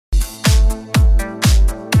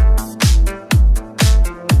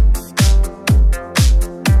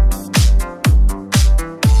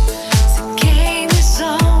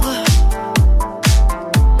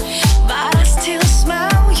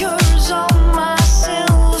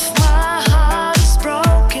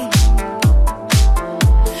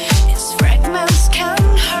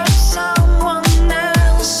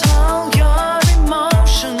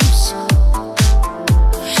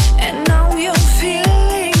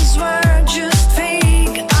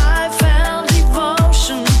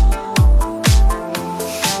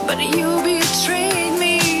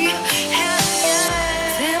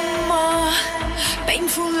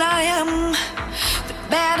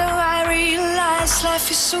realize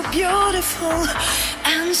life is so beautiful,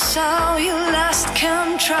 and so you lost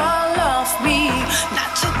control of me.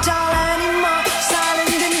 Not your doll anymore, silent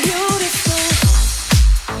and beautiful.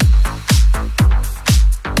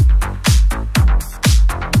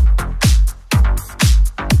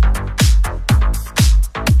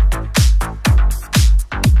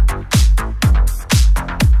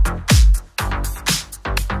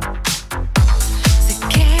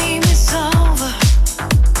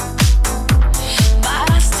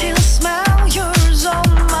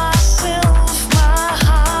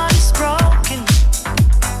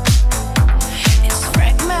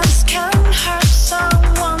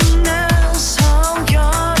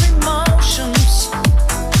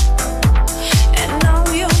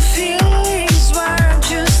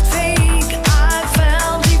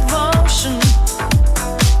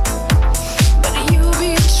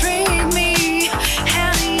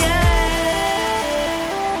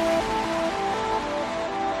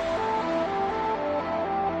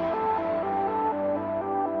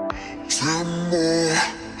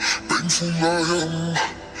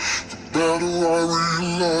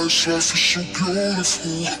 Life is so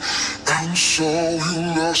beautiful, and so you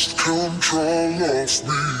lost control of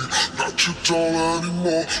me. Not your doll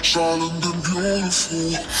anymore, silent and beautiful.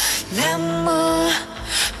 The more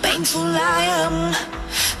painful I am,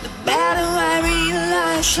 the better I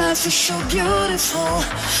realize life is so beautiful,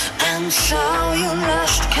 and so you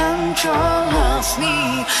lost control of me.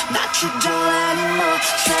 Not your doll anymore,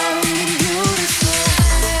 silent and beautiful.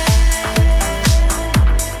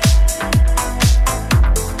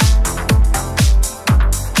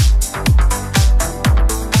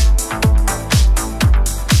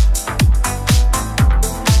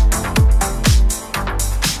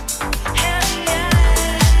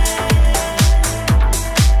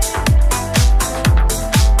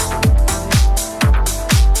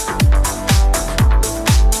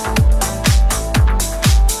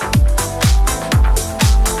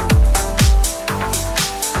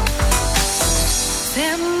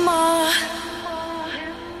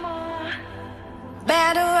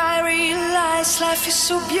 Life is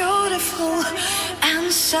so beautiful,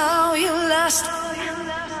 and so you lost.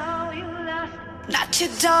 Not your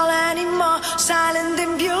doll anymore, silent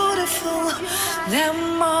and beautiful. The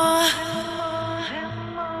more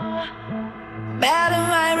better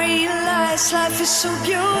I realize life is so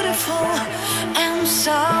beautiful, and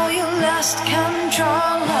so you lost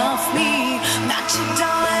control of me. Not your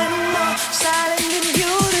doll anymore, silent and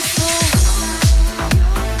beautiful.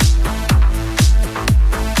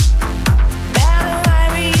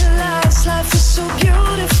 Life is so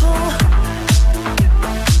beautiful.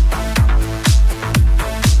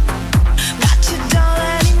 Not your doll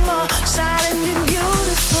anymore, silent and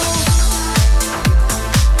beautiful.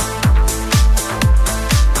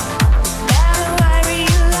 Now I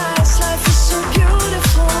realize life is so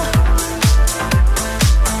beautiful.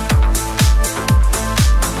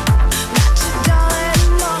 Not your doll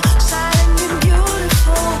anymore, silent and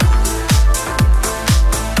beautiful.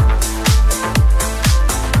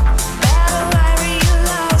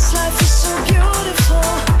 Life is so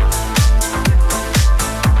beautiful.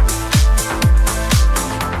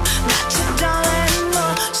 Not your doll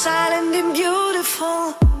anymore, silent and beautiful.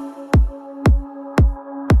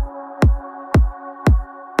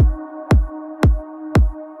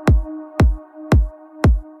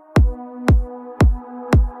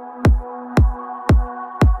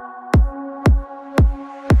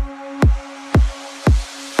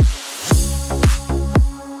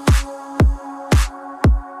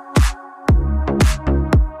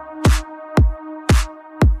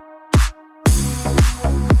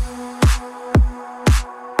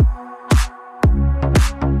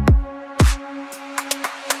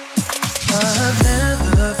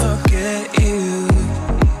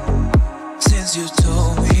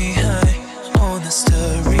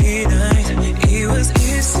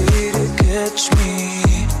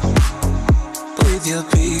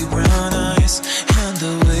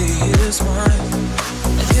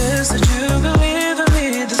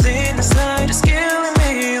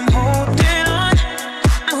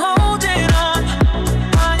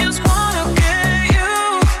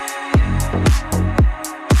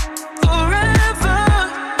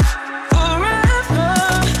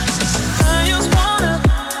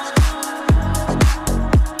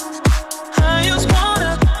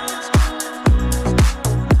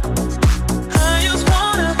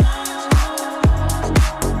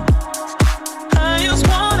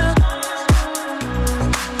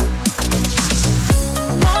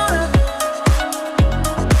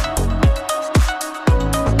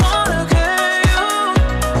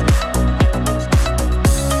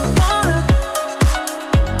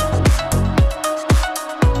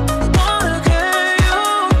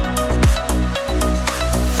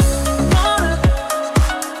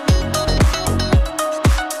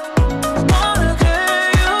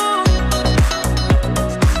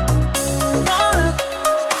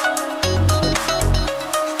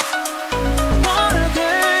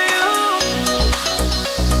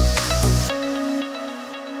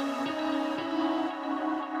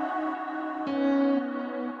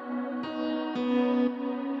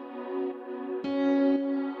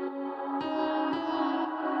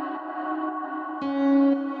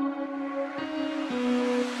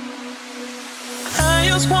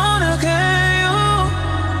 just wanna get you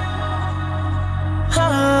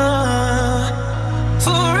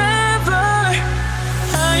forever.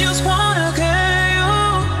 I just wanna get you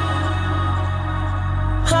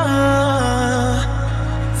forever.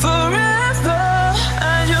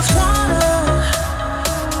 I just wanna.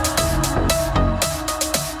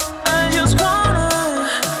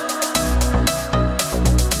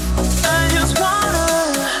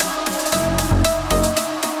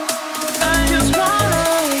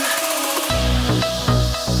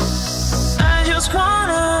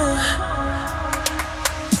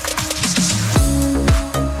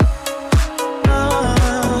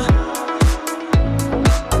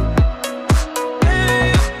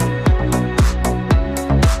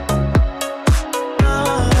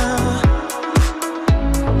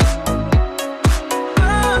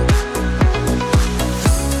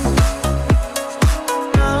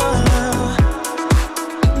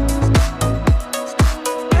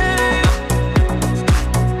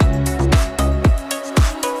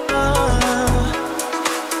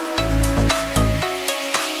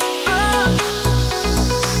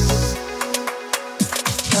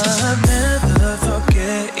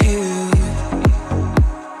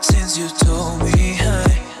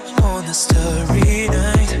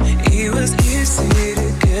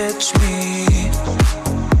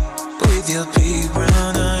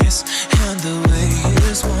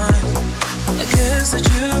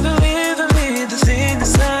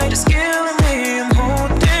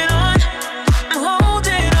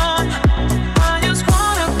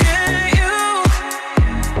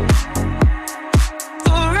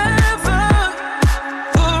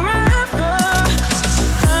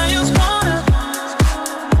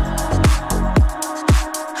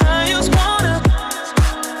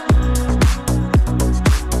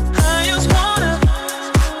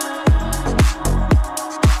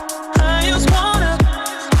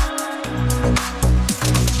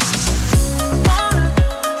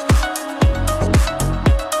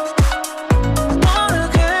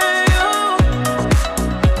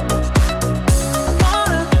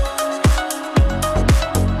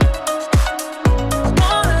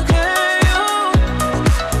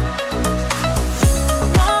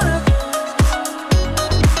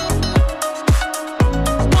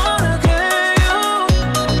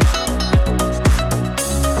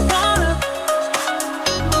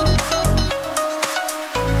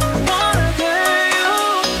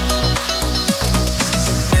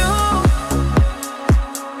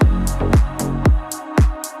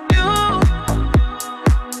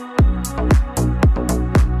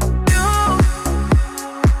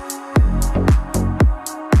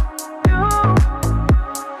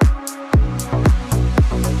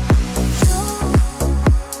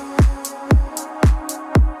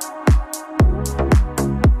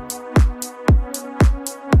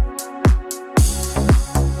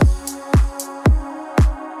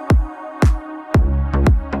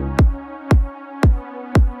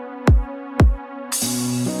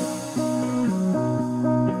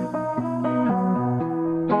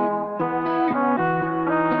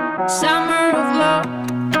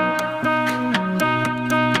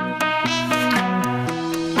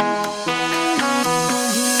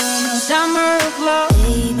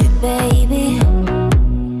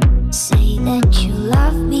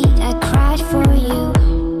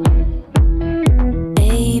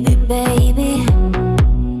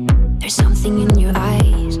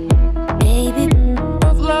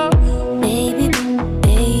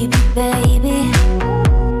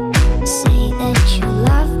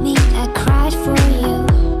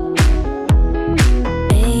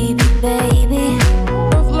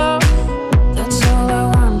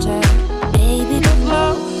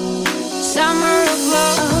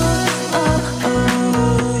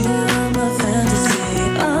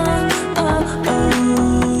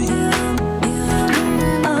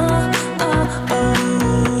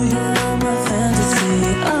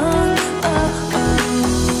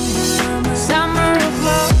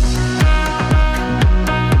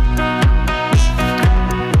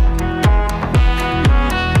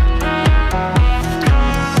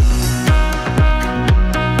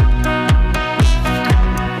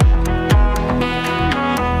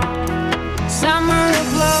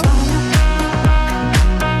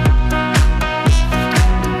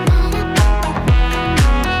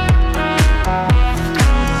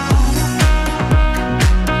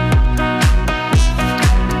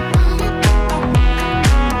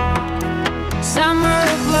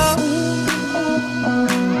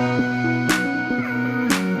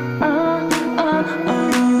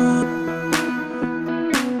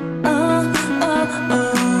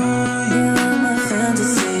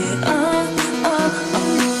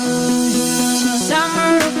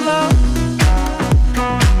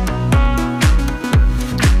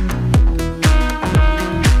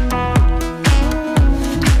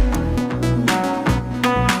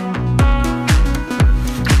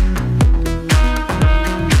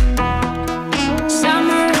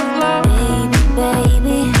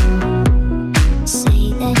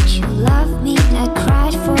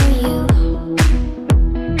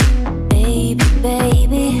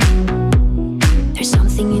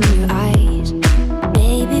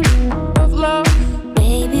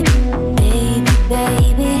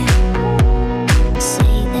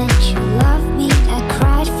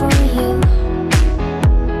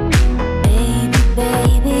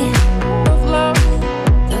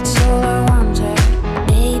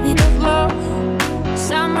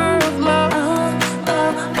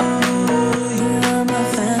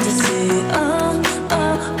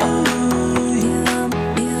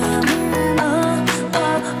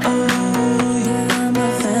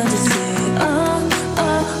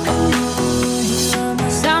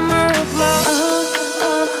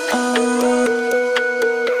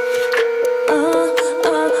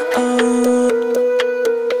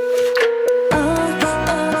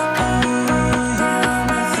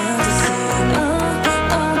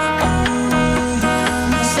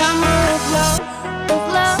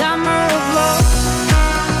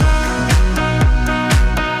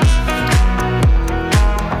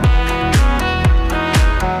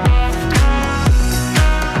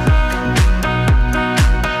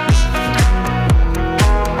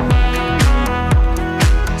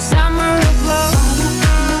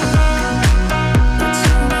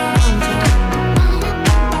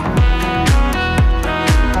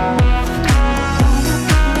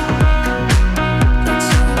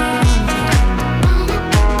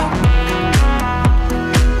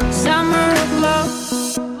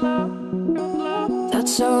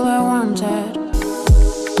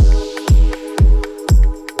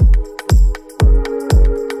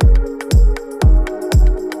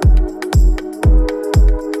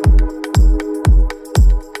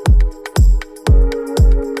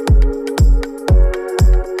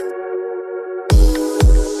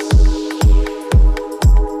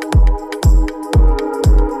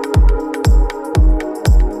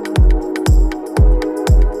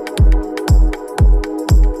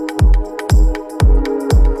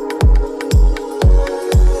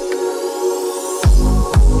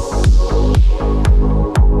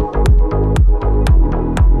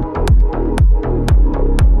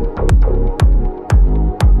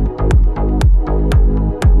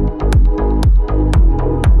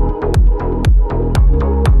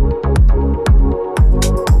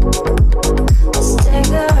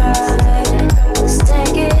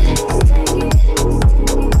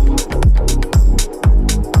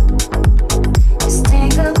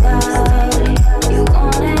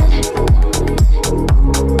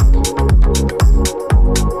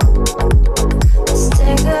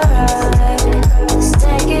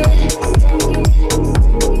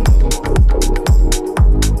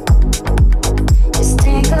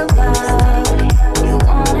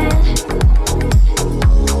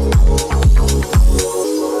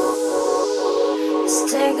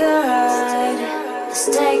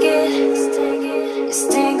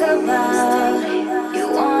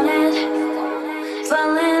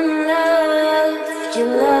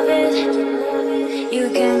 love it, you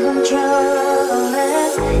can control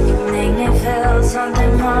it. You make me feel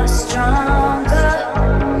something more stronger,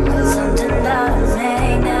 something that I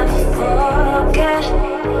may never forget.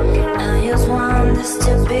 I just want this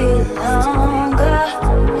to be longer,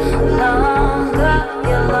 longer,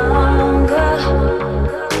 yeah, longer.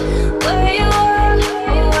 Where you are,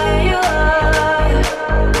 where you are,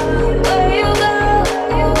 where you go,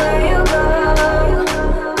 where you go.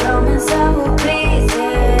 Promise I will be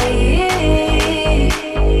there,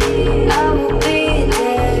 I will be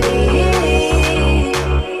there.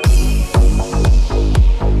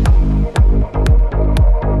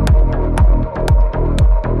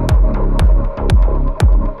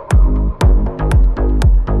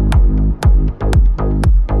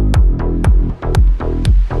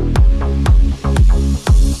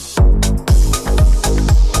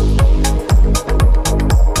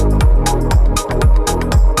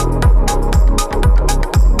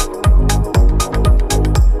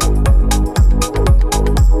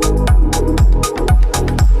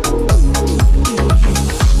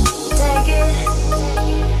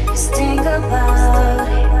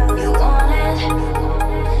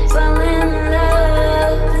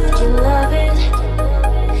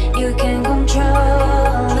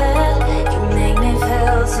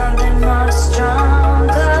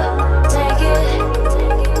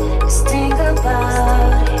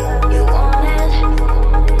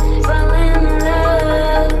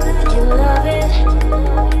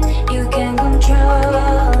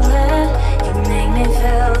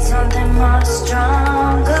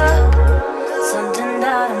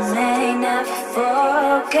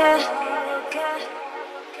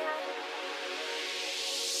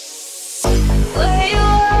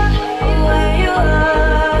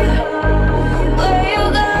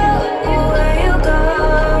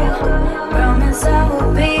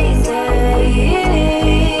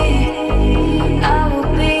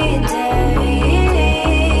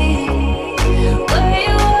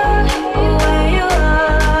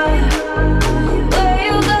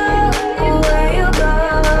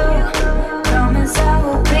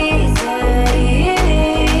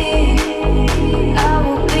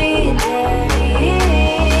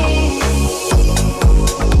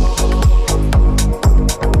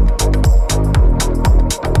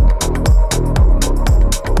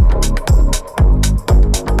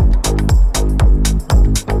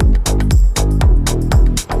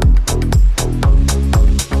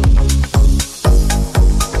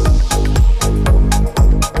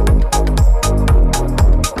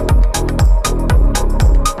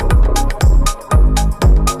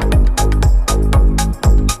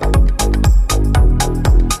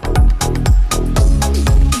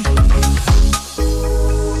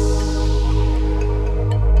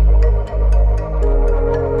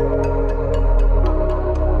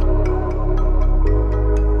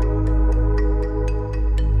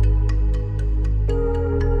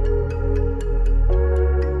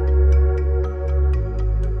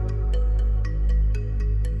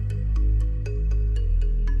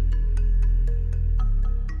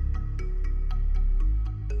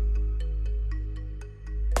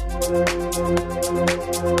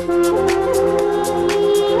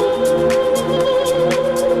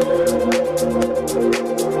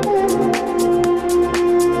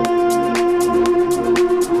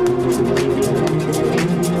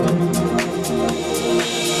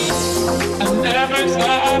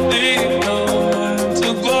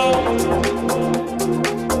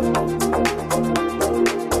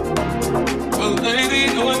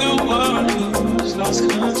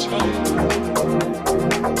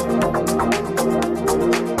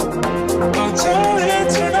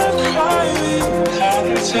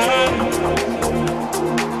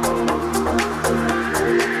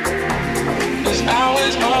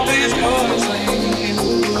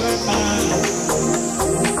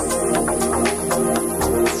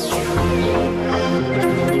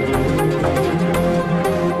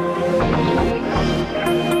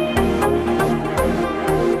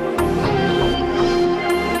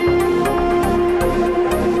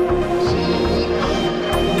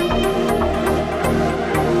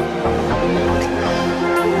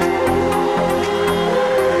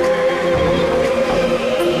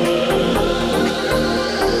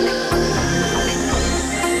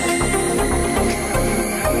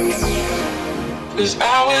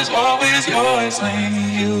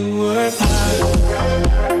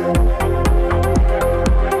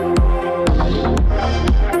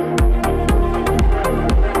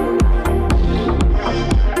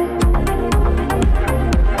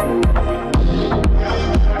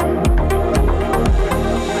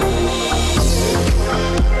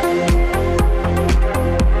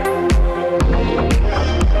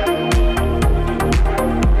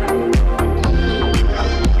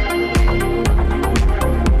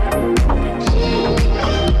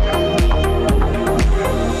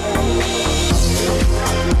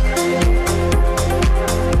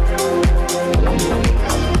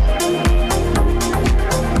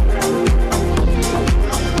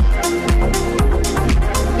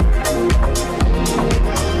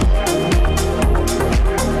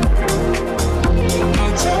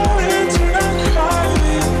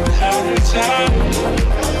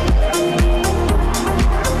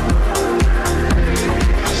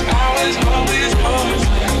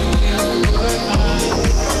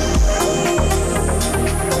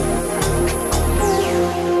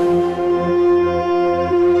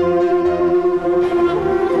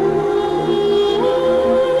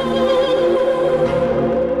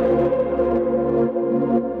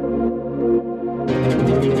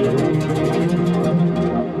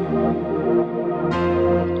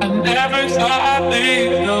 first I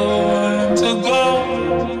leave, no one to go.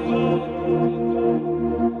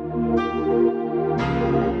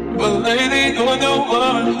 But lately you're the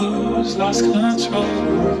one who's lost control.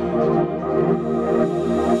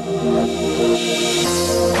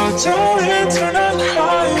 Oh, darling, do not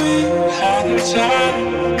cry, we had a time.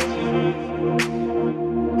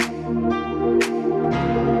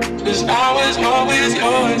 'Cause I was always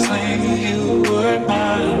yours when you were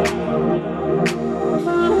mine.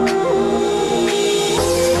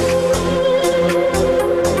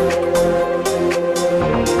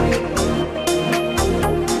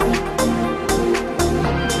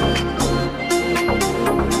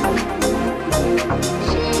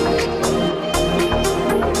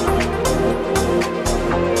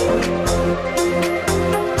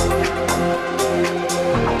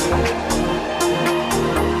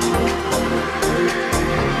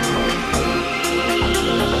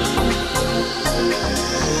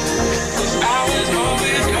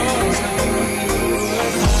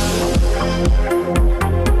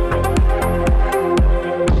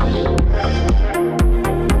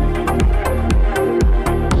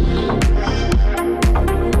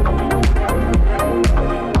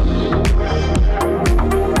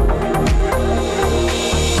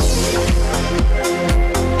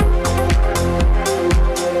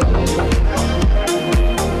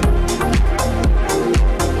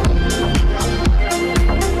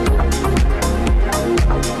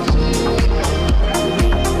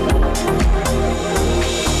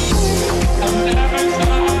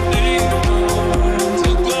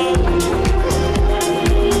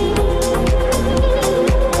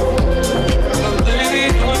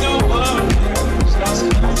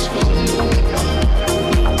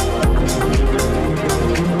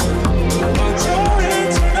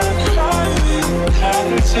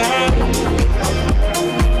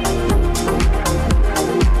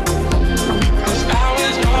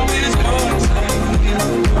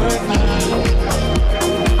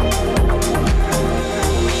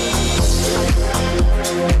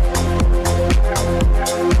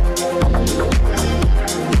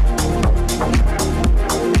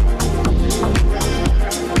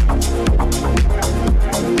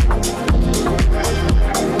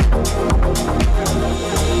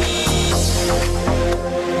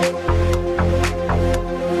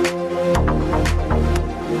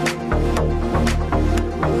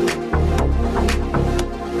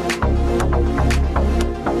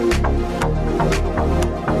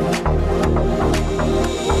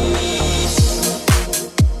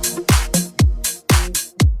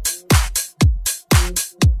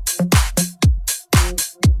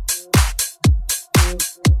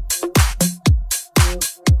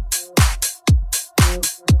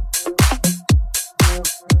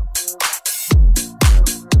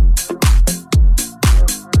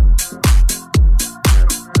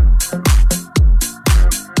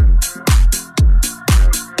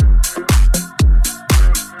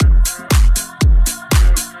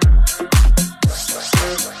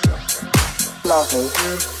 Love me,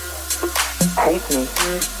 hate me,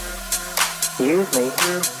 use me,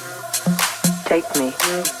 take me,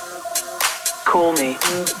 call me,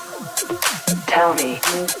 tell me,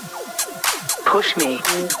 push me,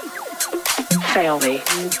 fail me,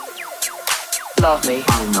 love me.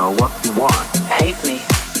 I know what you want. Hate me,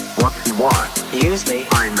 what you want. Use me,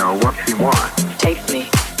 I know what you want. take me,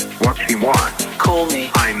 What you want. call me,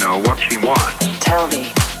 I know what you want. tell me,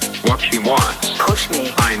 What you want. push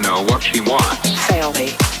me, I know what you want. fail me,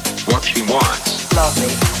 What you want. love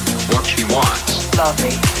me, What you want. love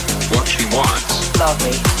me, What you want. love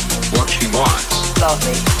me, What you want. love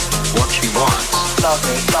me, What you want. love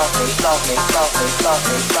me, love me, love me, love me, love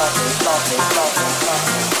me, love me, love me, love me, love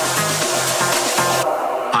me.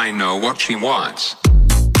 I know what she wants.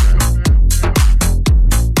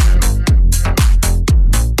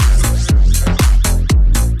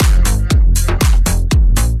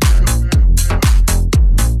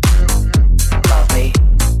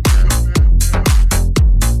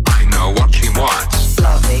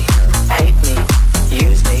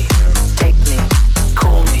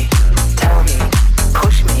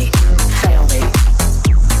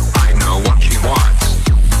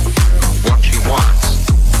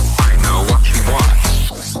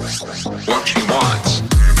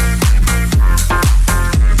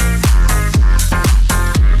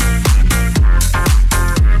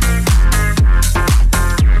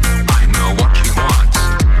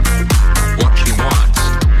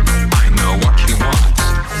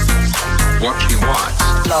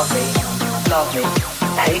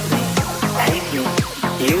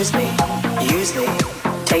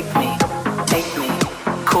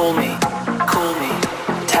 Call me,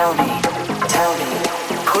 tell me, tell me,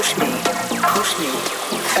 push me,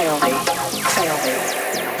 fail me,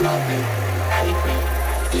 love me, hate me,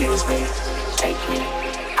 use me, take me,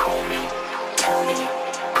 call me, tell me,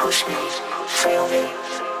 push me, fail me,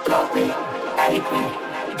 love me, hate me,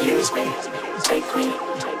 use me, take me,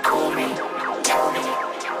 call me, tell me,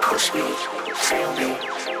 push me, fail me,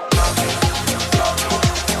 love me, love me,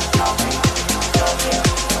 love me, love me,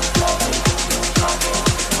 love me, love me,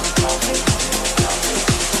 love me, love me,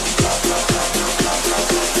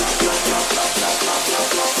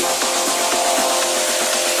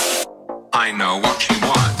 I know what she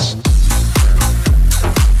wants.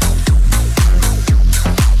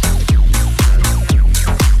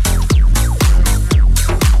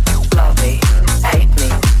 Love me, hate me,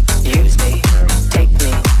 use me, take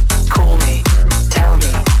me, call me, tell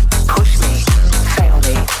me, push me, fail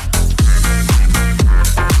me.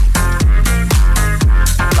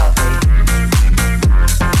 Love me.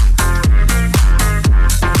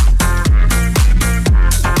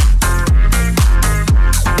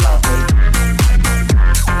 Love me.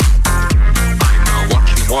 I know what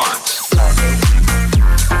she wants. Love me,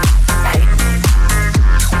 hate me,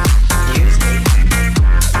 use me,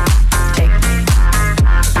 take me,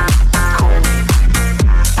 call me,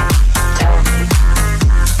 tell me,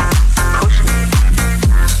 push me,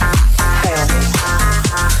 fail me.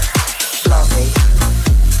 Love me,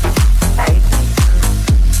 hate me,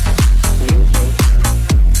 use me,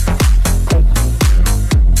 take me,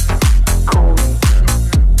 call me,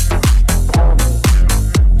 tell me, push me.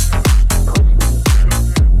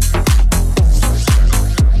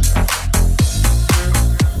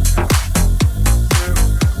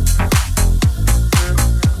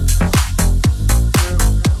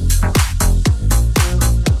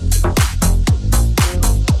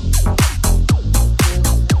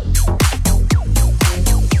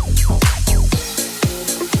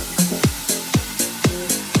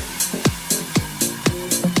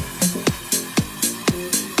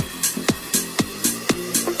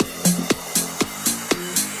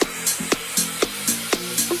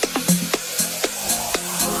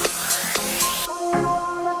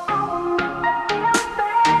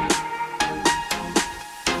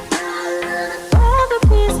 All the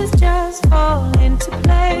pieces just fall into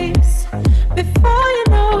place. Before you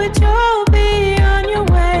know it, you'll be on your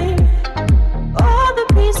way. All the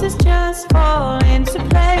pieces just fall into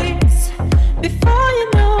place. Before you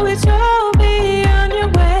know it, you'll be on your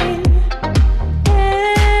way.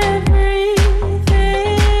 Everything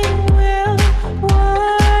will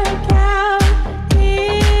work out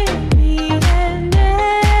in the end.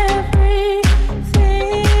 Everything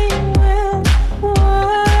will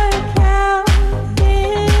work out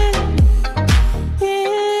in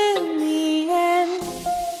the end.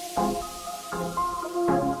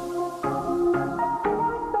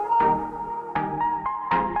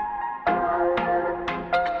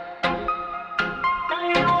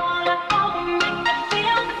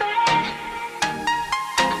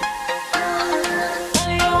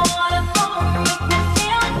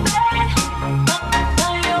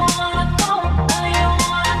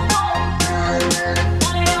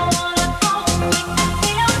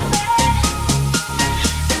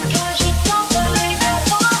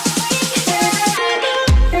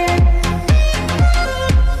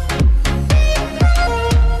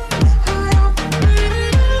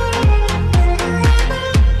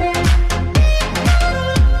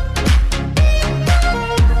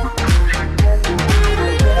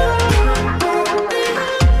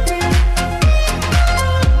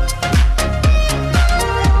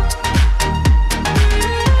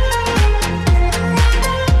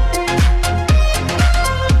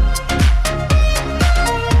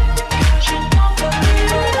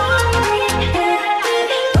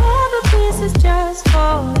 All the pieces just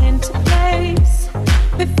fall into place.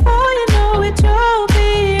 Before you know it, you'll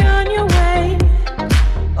be on your way.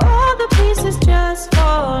 All the pieces just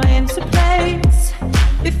fall into place.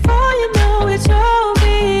 Before you know it, you'll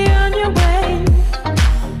be on your way.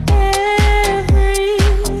 Everything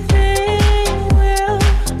will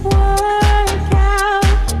work out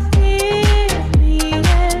in the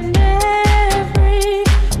end.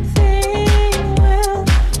 Everything will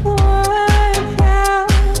work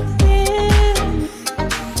out in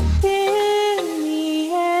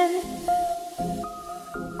the end.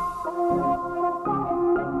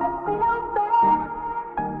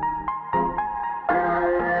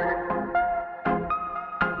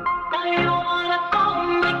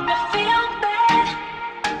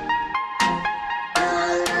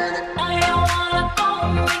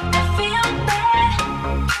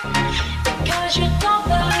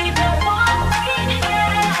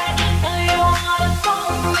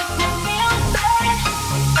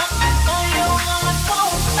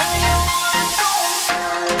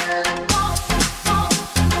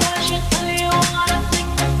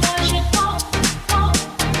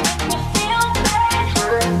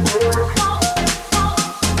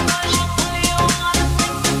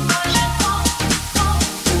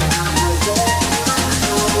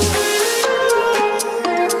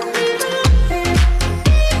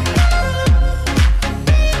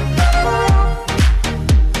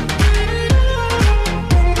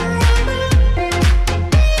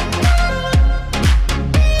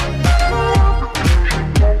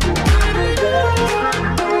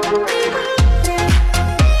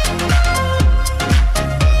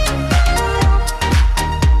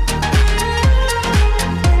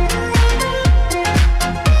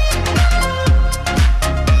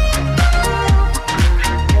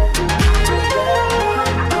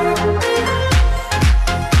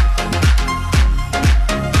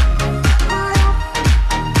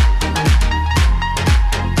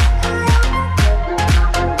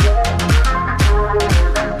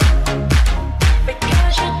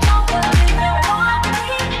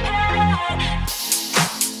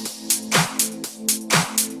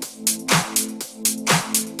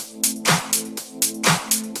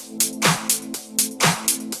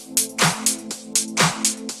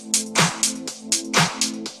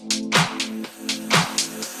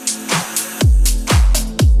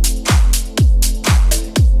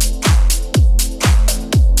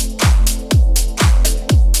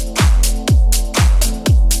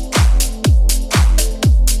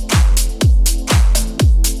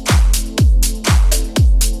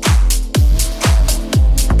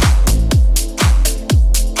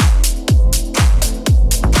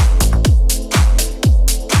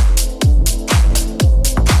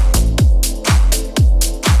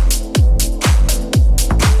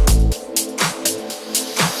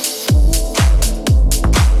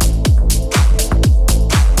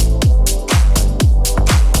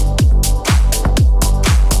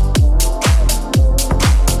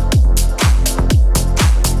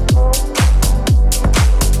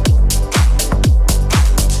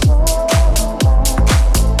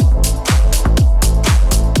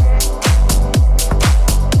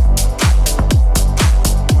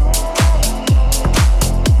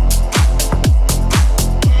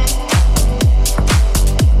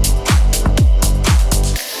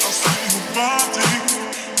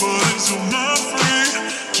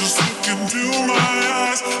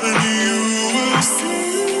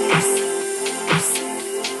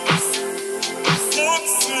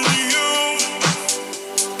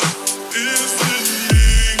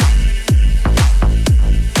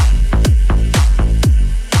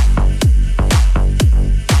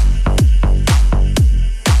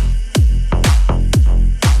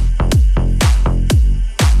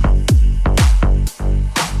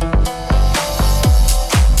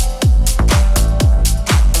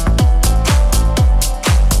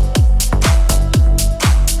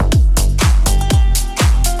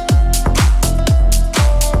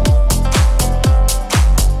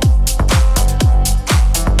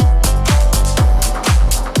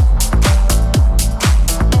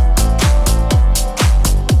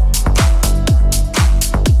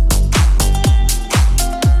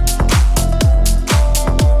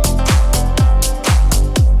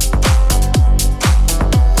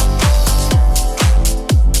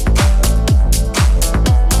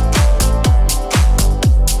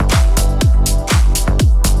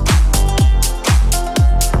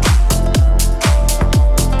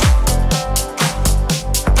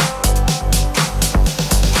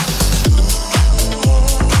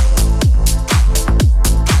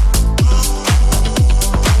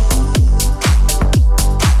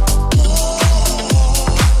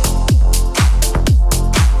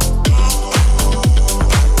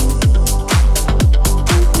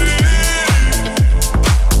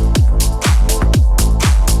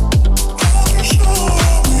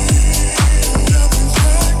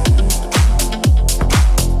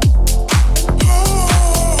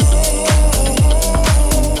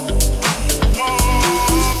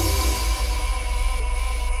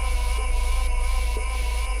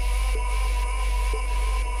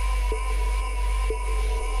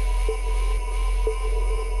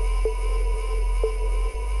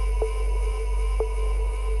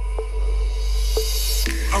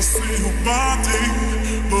 body,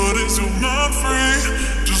 but it's you're not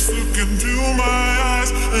free. Just look into my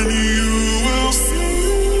eyes and you will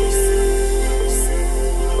see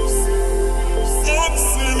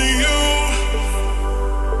what's in you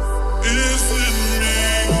is in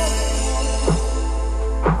me.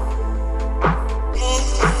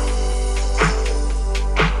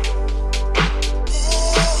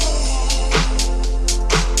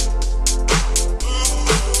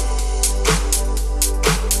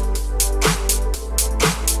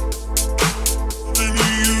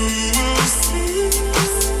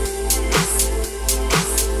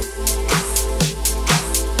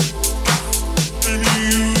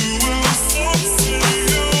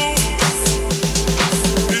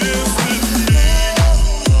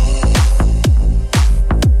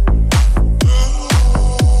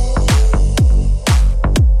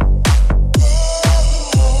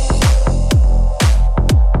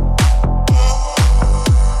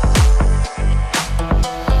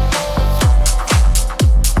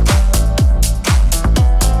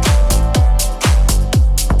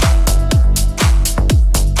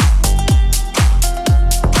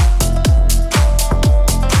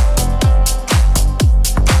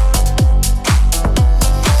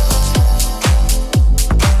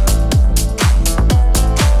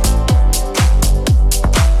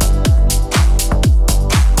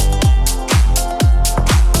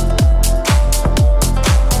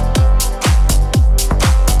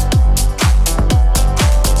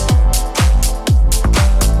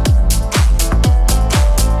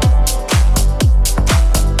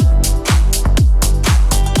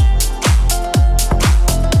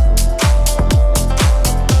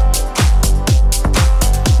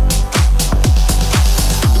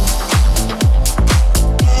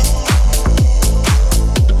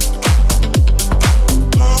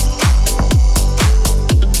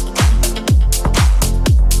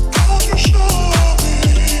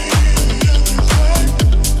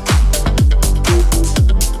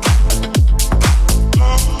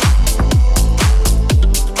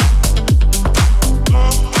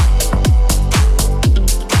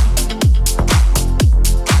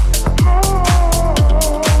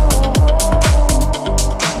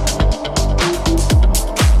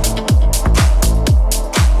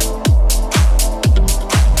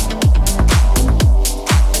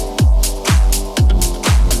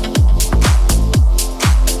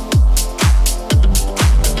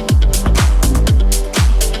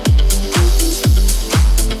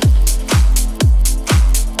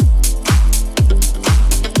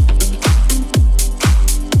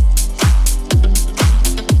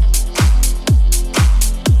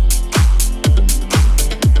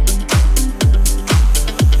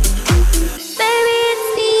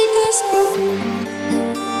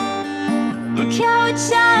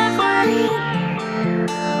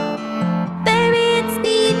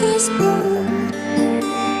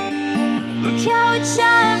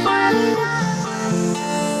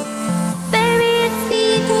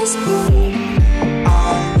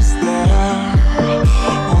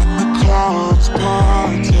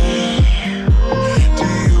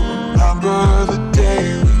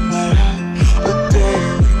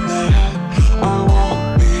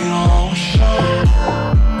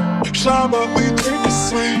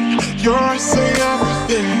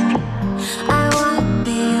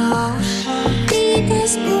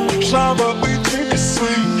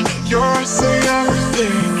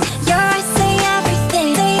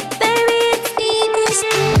 Baby,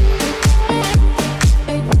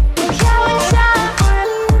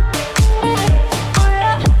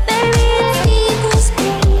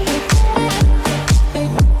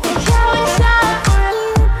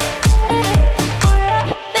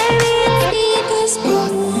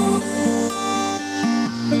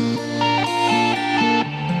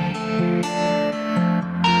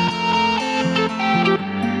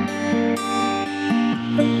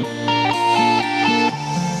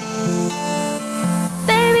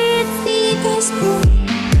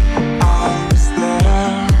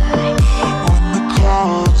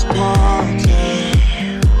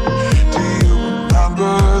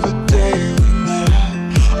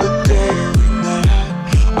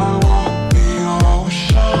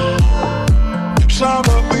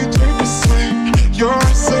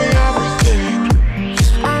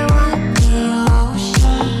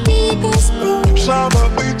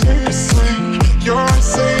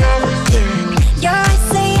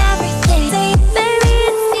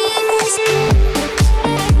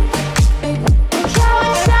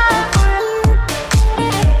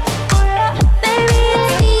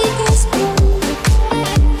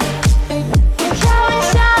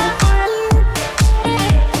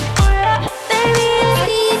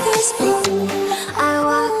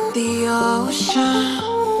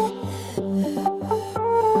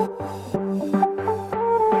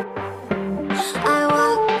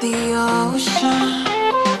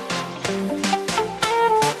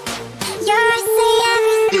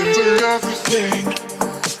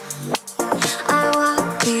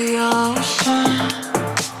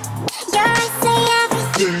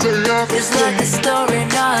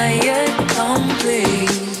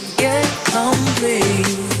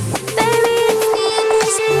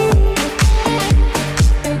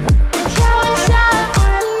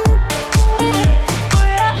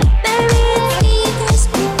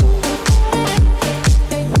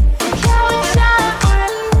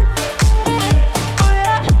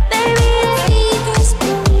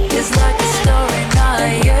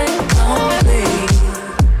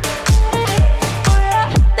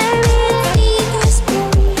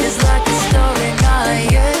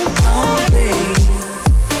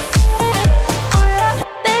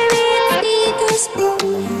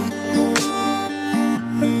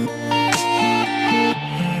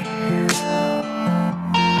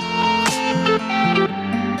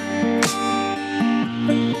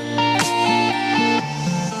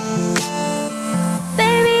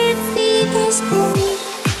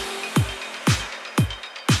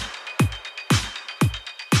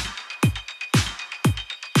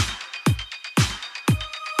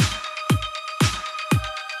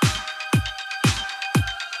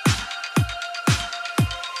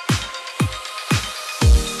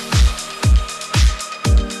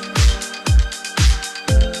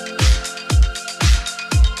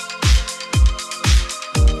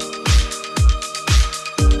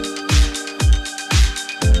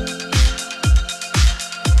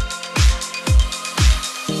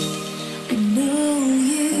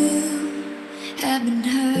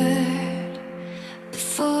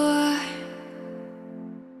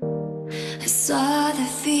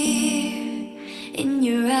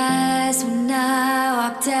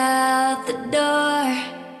 walked out the door,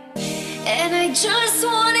 and I just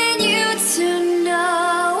wanted you to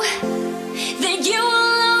know that you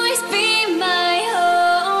will always be my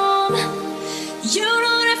home. You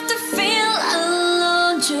don't have to feel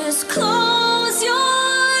alone, just close your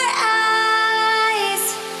eyes.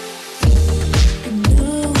 I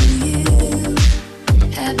know you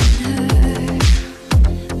haven't heard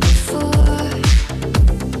before.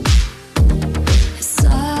 I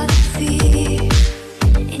saw the fear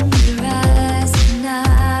in your eyes, and I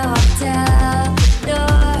walked out the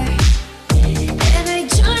door, and I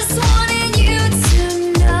just wanted you to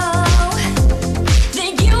know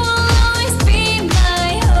that you will always be my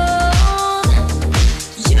home.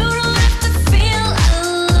 You don't have to feel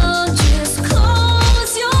alone, just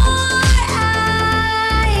close your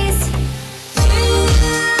eyes. You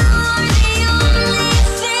are the only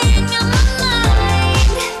thing on my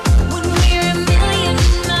mind when we're a million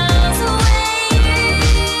miles away.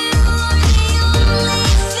 You are the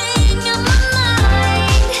only thing on my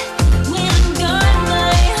mind. When I'm gone,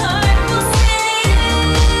 my heart will stay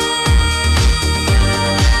with you.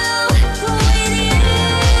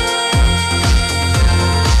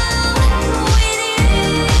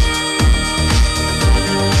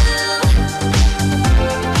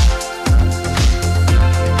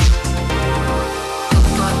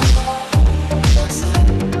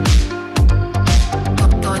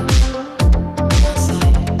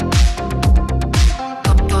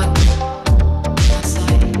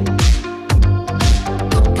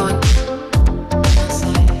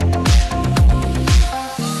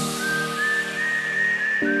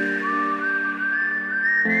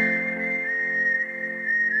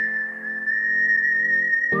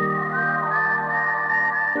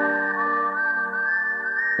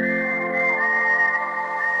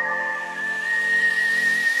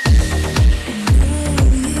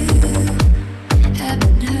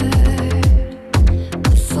 Haven't heard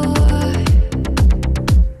before.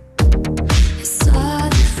 I saw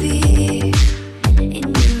the fear in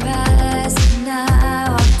your eyes, and I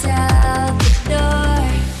walked out the door,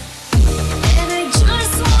 and I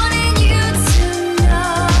just wanted you to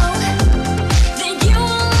know that you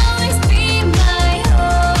will always be my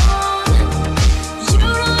home. You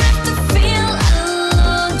don't have to feel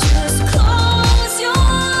alone, just close your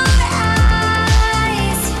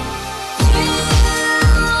eyes. You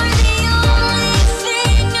are the only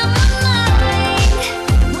thing on my mind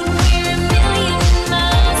when we're a million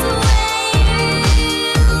miles away.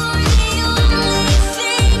 You are the only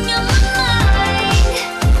thing on my mind.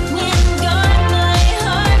 When I'm gone, my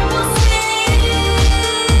heart will stay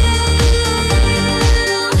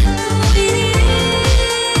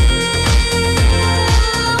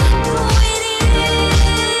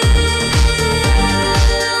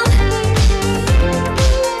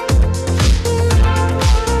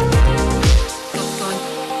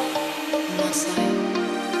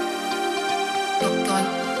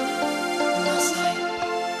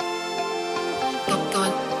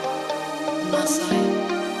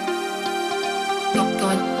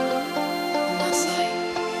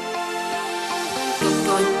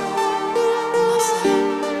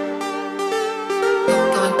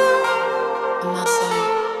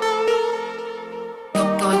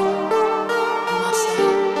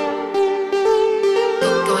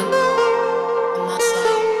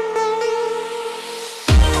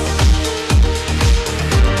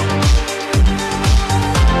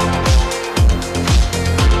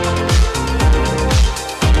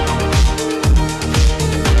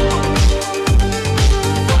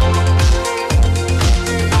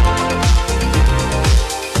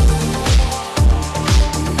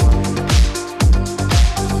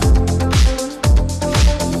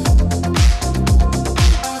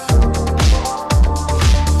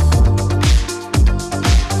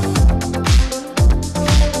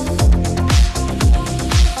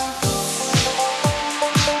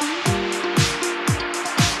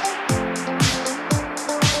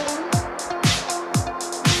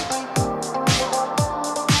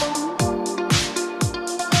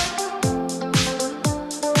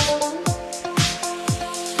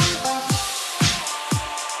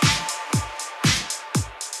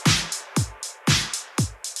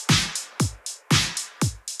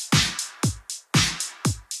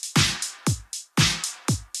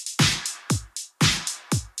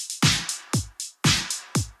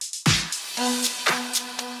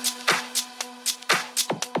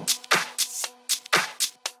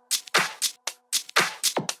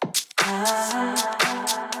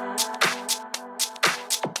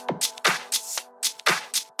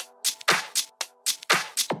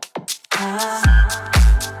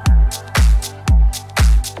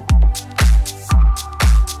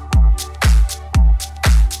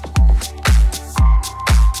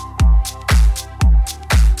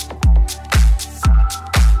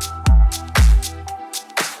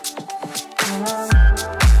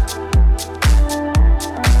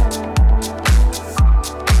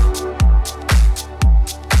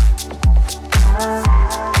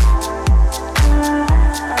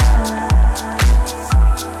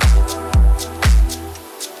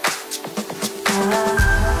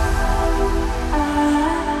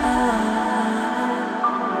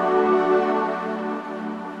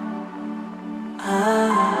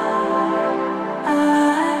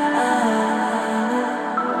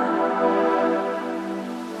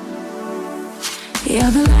You're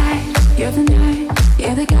the light, you're the night,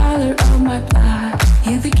 you're the color of my blood.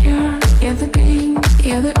 You're the cure, you're the pain,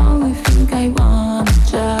 you're the only thing I wanna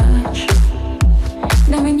touch.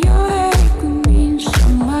 Knowing you're could mean so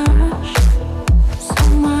much, so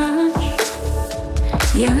much.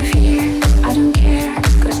 You're the fear, I don't care,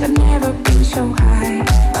 cause I've never been so high.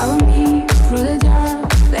 Follow me through the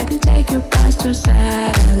dark, let me take you past your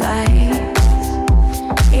satellites.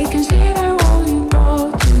 You can see the world you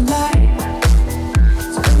brought to life,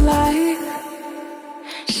 to life.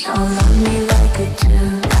 So love me like a two,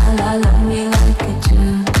 la la, love me like a two.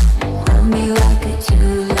 Love me like a two,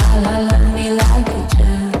 la la, love me like a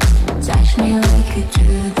two. Touch me like a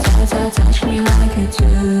two, ta ta, touch me like a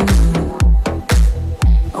two.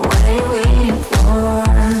 What are you waiting for?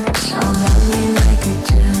 So love me like a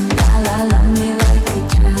two, la la, love me like a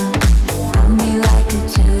two. Love me like a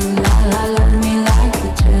two, la la, love me like a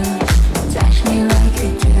two. Touch me like a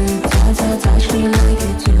two, ta ta, touch me like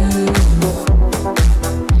a two.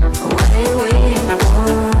 What are you waiting for?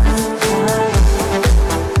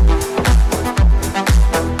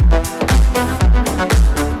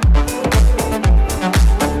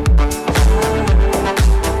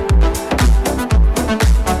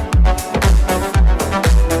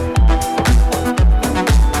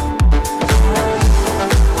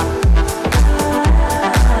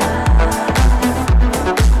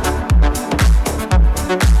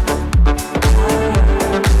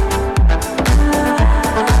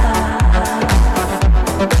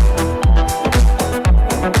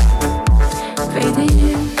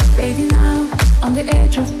 Fading out on the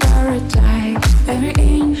edge of paradise. Every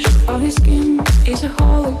inch of your skin is a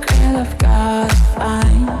holy grail I've gotta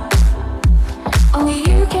find. Only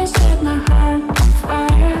you can set my heart on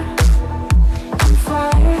fire, on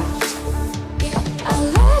fire. I'll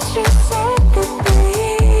let you set the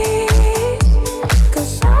breeze,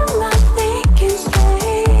 cause I'm not thinking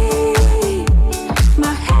straight.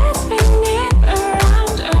 My head's spinning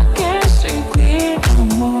around, I can't see clear no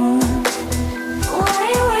more. What are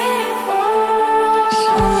you waiting for?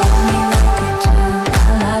 So love me like a two,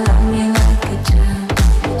 la la, love me like a two.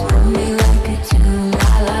 Love me like a two,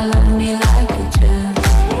 la la, love me like a two.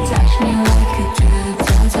 Touch me like a two,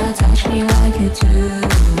 ta ta, touch me like a two.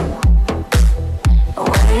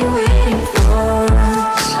 What are you waiting for?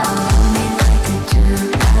 So love me like a two,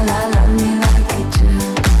 la la, love me like a two.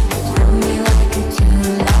 Love me like a two,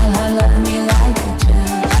 la la, love me like a two.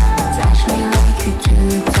 Touch me like a two,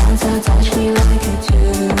 ta ta, touch me like a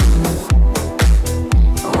two.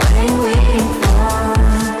 What are you waiting for?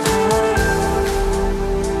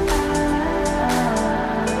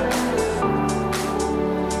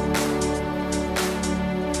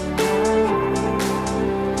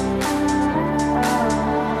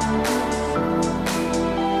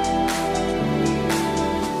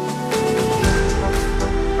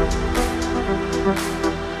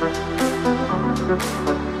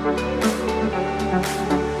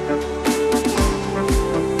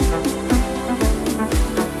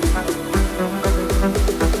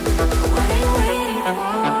 What are you waiting for?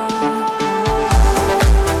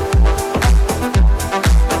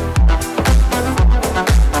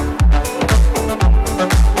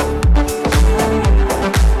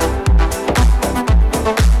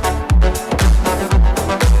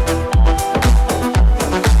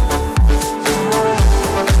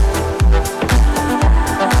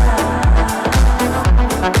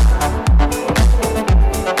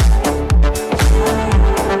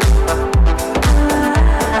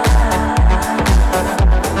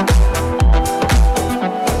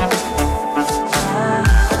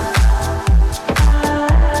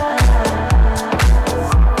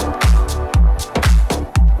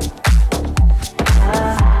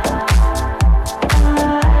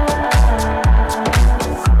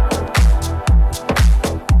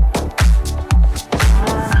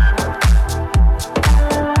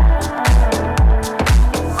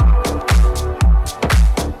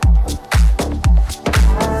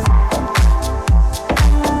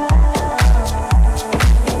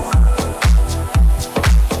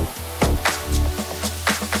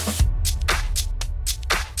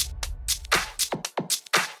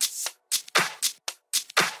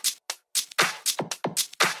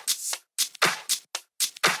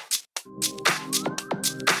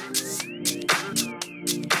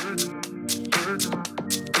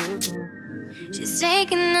 She's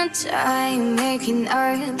taking her time, making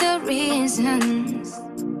all the reasons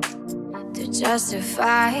to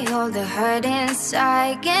justify all the hurt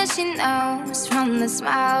inside. Guess she knows from the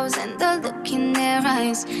smiles and the look in their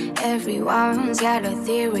eyes. Everyone's got a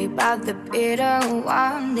theory about the bitter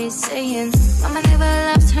one. They saying Mama never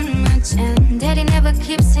loves her much and Daddy never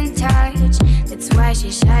keeps in touch. That's why she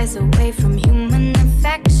shies away from human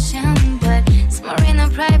affection. But it's more in a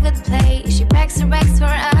private place. She packs her bags for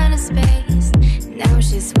outer space. Now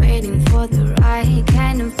she's waiting for the right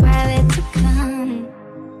kind of pilot to come.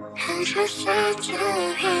 And she said to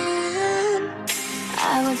him,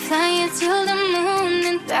 I will fly you to the moon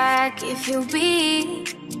and back if you'll be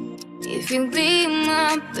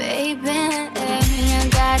my baby. I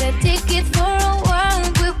got a ticket for a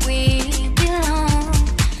world where we belong.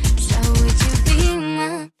 So would you be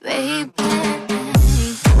my baby?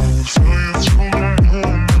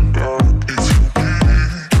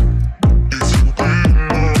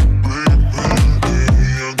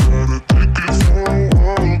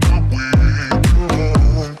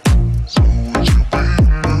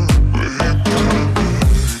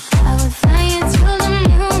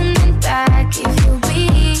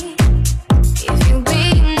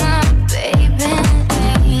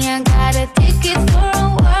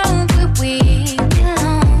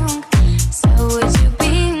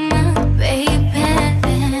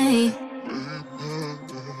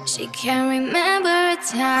 Can't remember a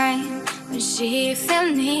time when she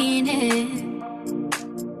felt needed.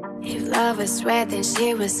 If love was red, then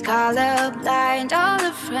she was colorblind. All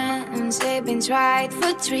her friends, they've been tried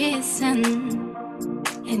for treason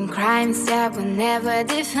and crimes that were never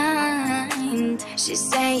defined. She's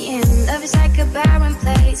saying love is like a barren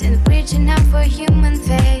place and reaching out for human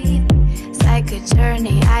faith. It's like a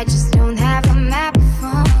journey, I just don't have a map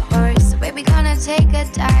for. So baby, gonna take a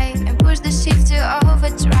dive and push the ship to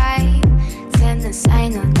overdrive. Send a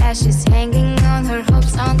signal that she's hanging on her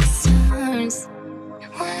hopes on the stars.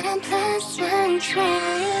 When I'm pleasant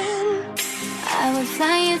train, I will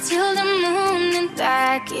fly you to the moon and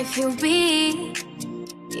back if you'll be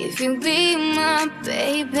my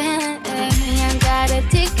baby. I got a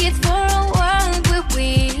ticket for a world where we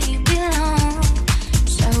belong.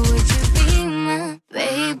 So would you be my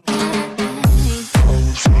baby?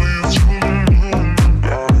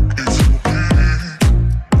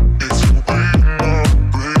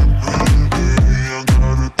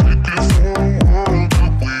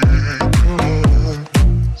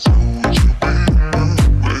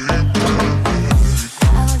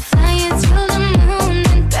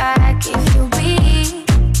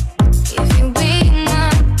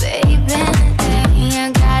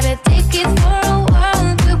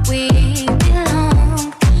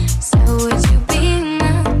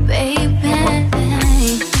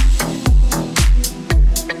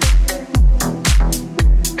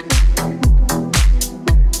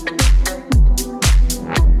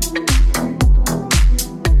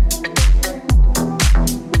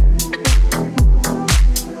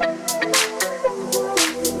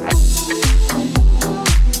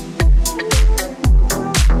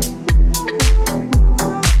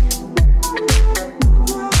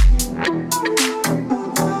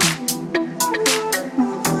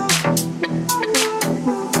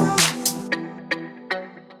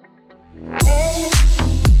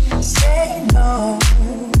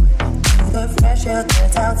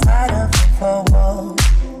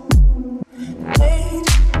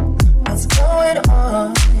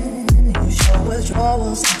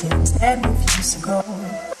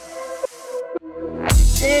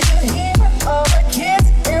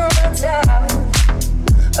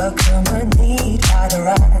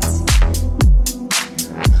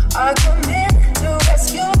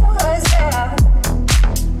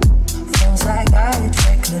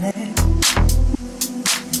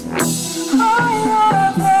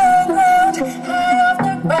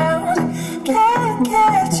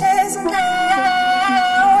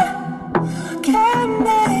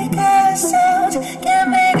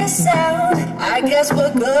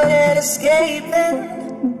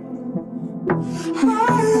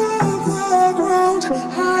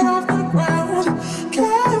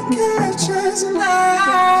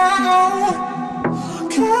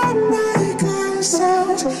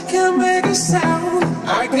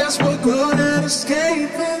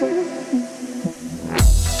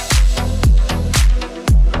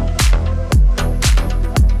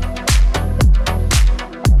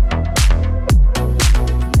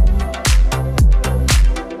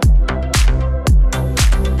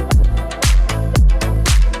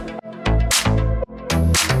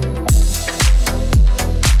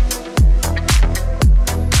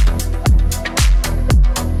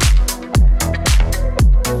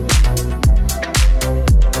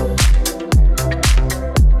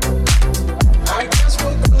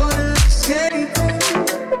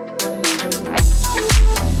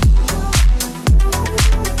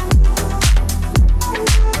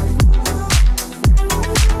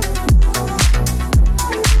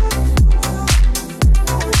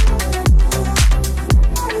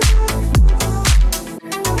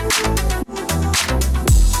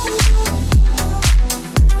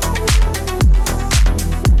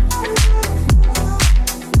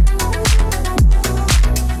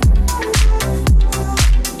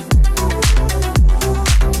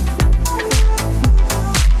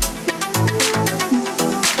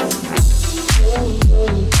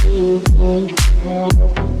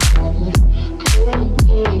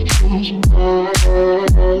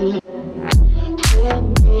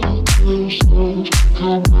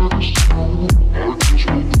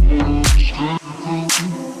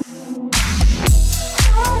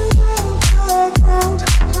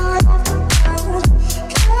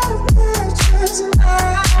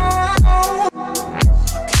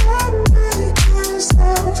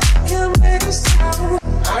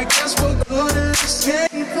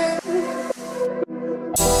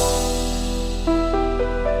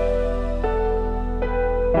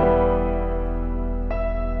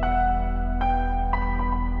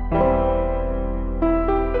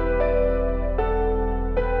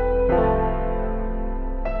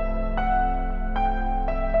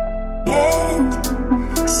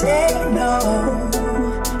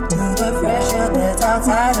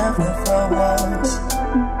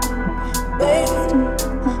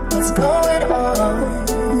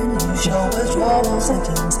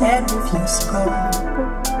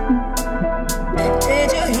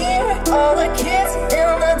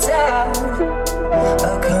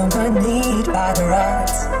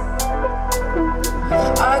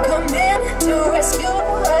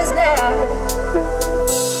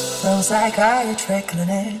 Psychiatric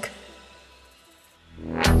clinic.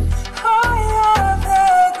 High off the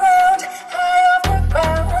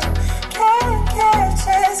ground, can't catch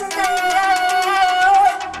us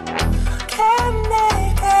now. Can't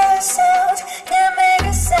make a sound,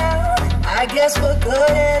 I guess we're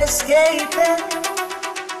good at escaping.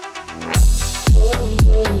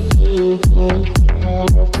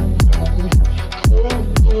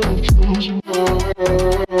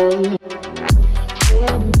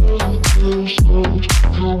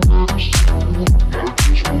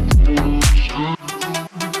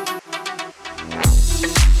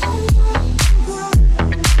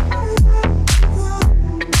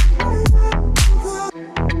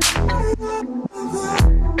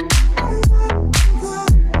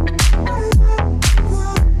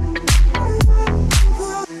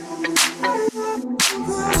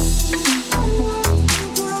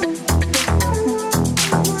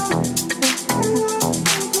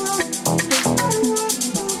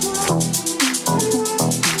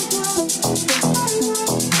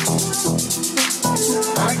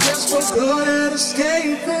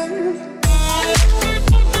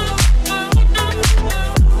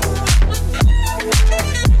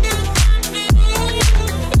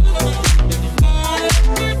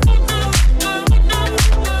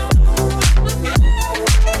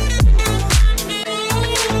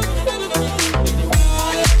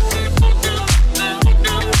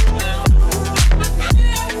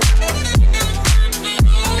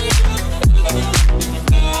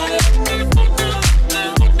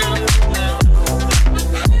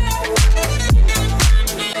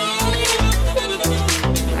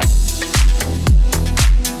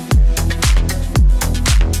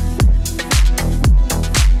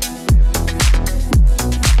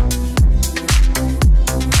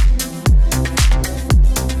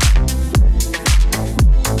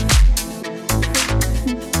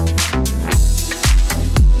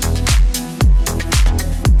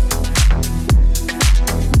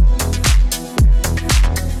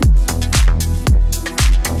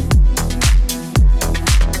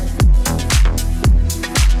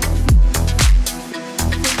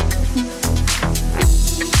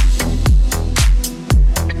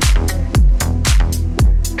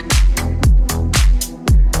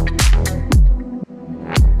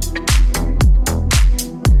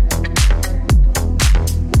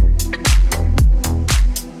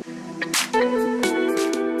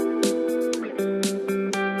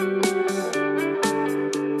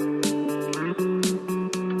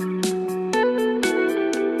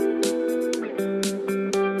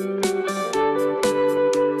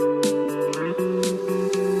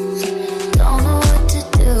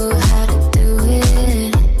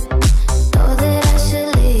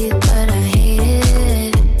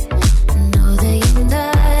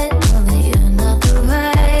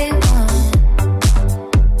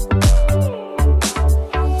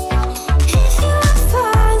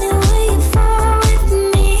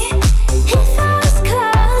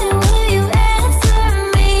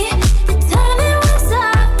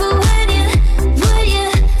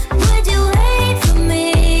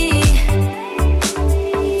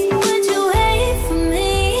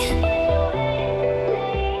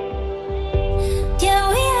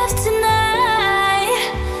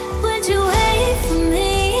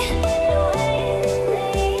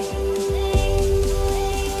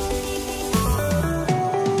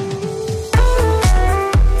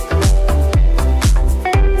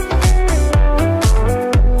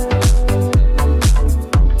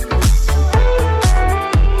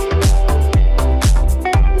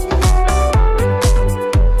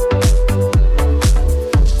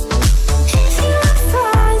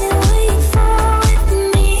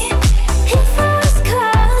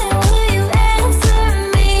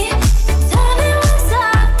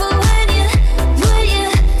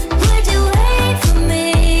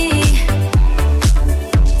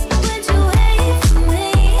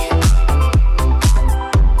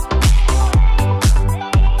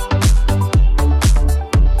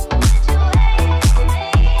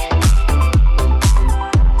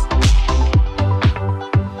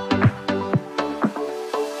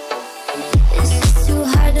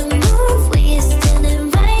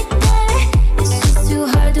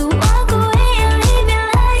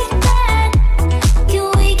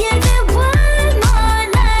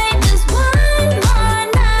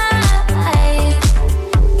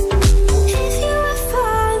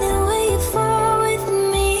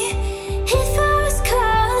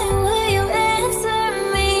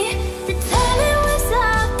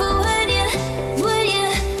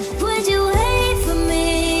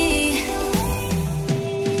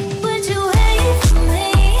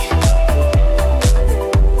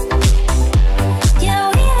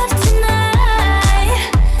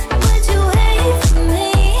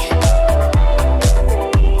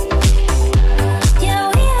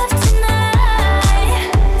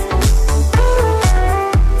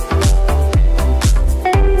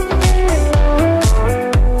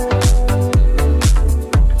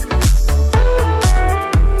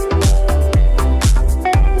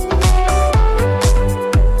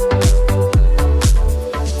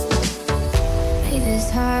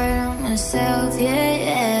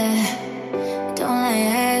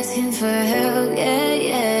 girl, yeah,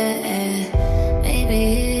 yeah.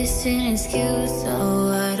 Maybe it's an excuse, so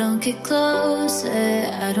I don't get closer.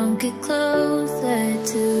 I don't get closer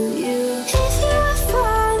to you. If you were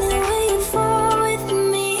falling, will you fall with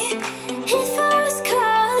me? If I was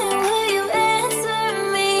calling, will you answer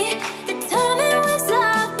me? The timing was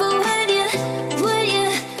off, but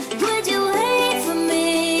would you wait for me?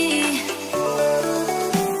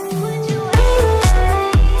 Would you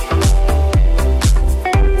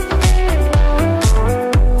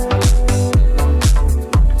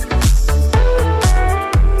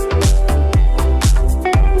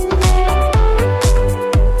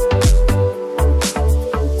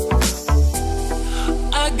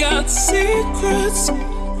secrets.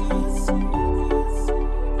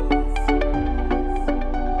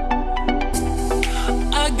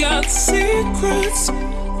 I got secrets.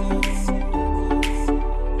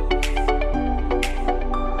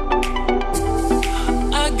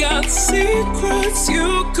 I got secrets you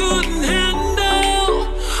couldn't handle.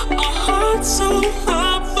 A heart so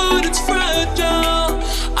hard, but it's fragile.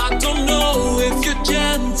 I don't know if you're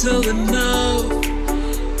gentle enough,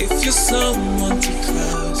 if you're someone to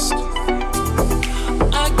trust.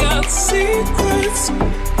 I got secrets.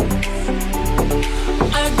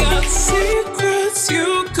 I got secrets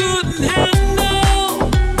you couldn't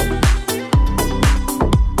handle.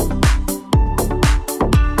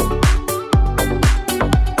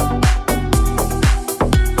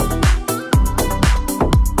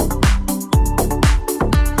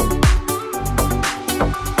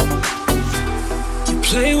 You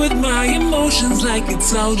play with my emotions like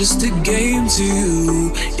it's all just a game to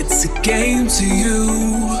you. It's a game to you.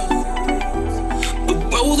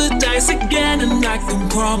 Roll the dice again and I can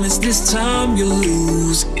promise this time you'll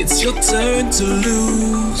lose. It's your turn to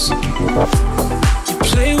lose. You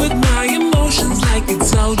play with my emotions like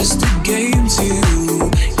it's all just a game to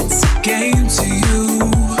you. It's a game to you.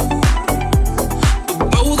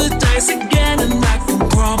 Roll the dice again and I can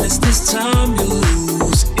promise this time you'll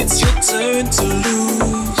lose. It's your turn to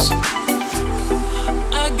lose.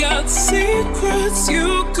 I got secrets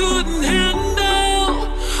you couldn't handle.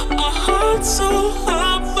 A heart so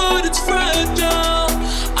hard, but it's fragile.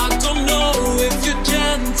 I don't know if you're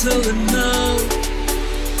gentle enough,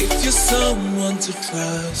 if you're someone to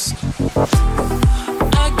trust.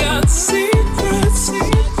 I got secrets. I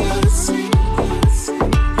got secrets.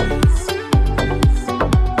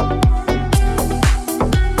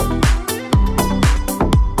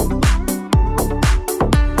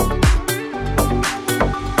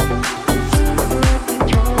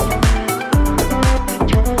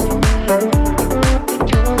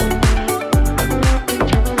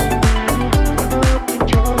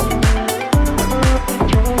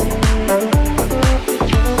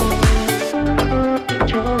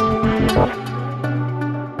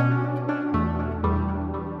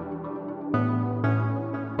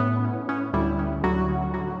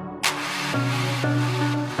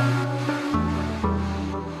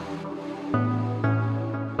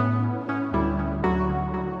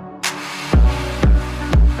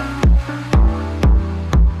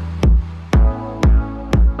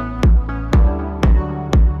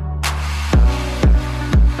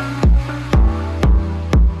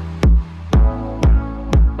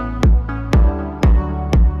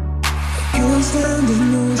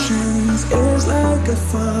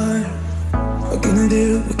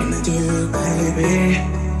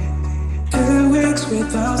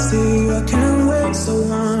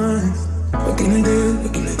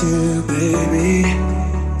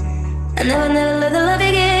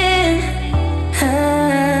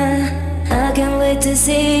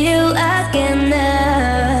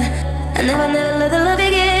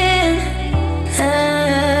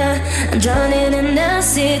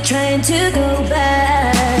 trying to go back.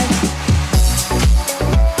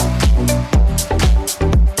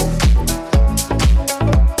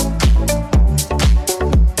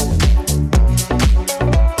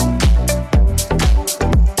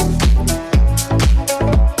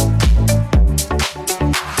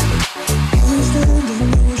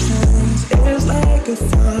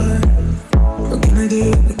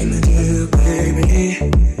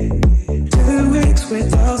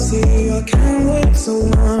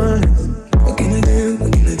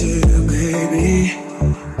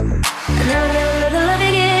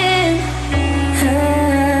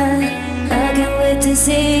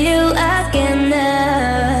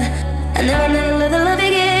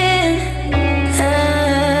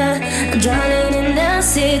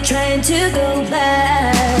 Trying to go back.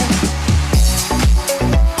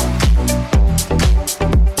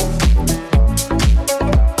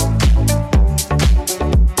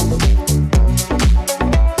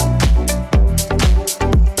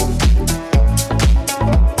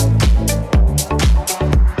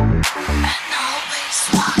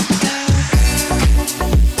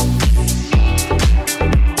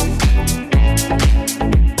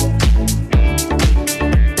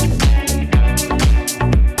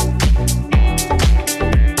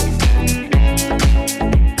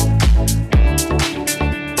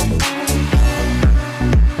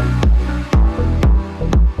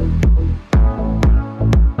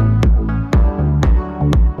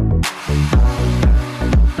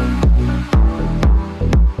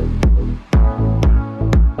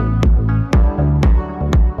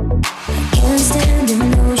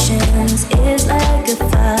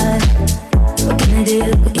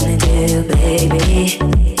 do, baby?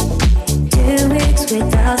 2 weeks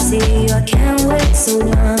without see you, I can't wait so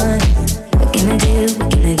long. What can I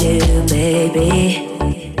do, baby?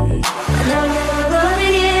 And I'll never love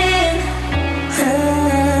again.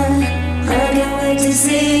 I can't wait to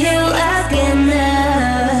see you again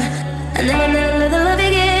now. I never love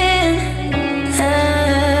again.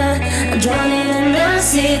 I'm drowning in the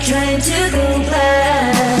sea, trying to go back.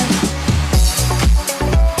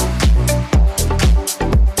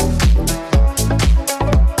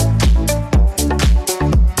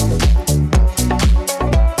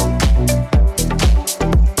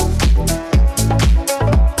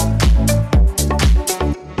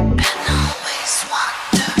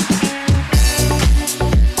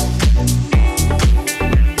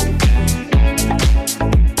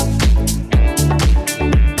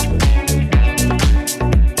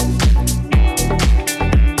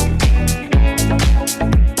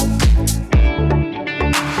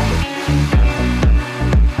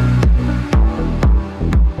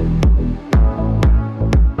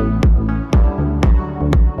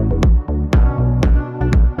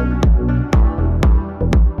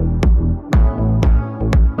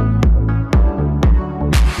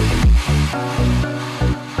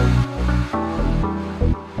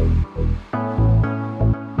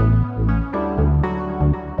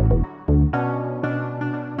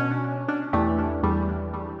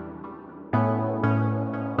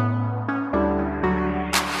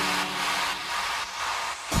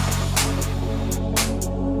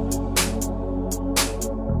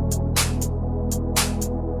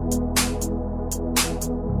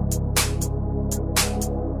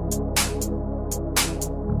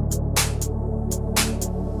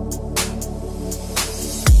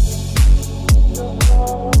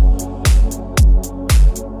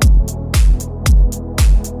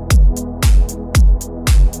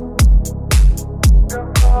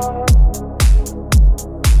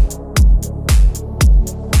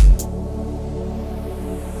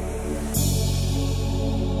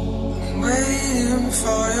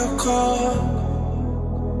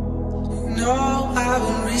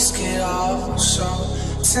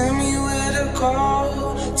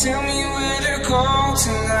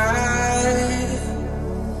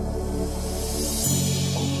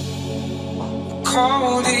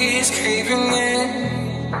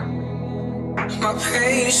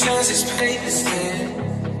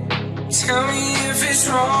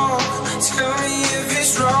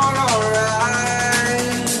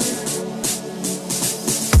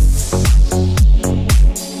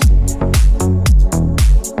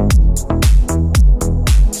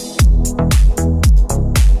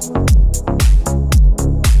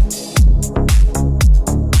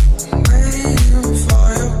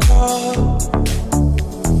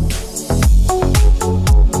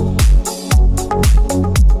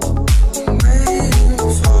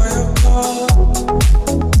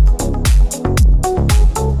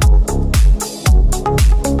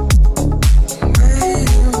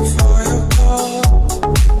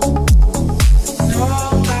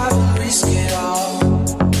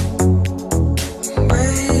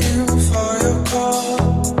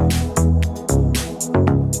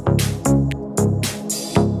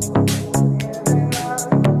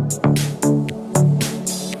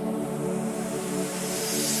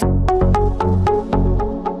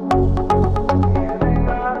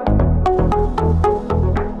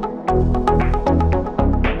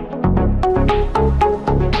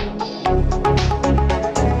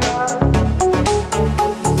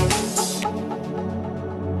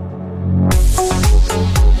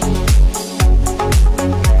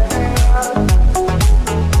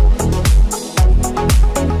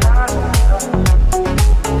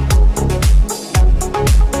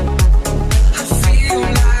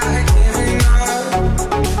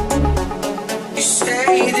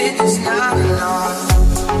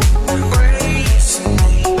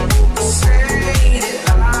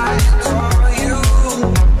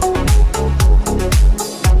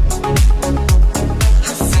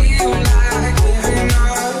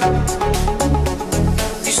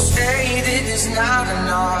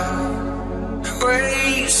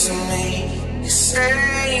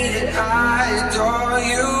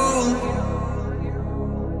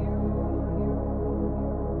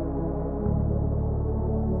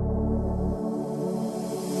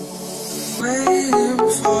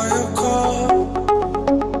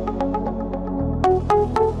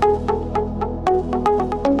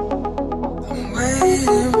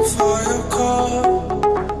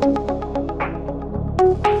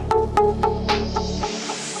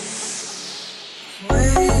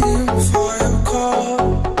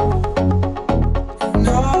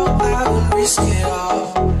 risk it all.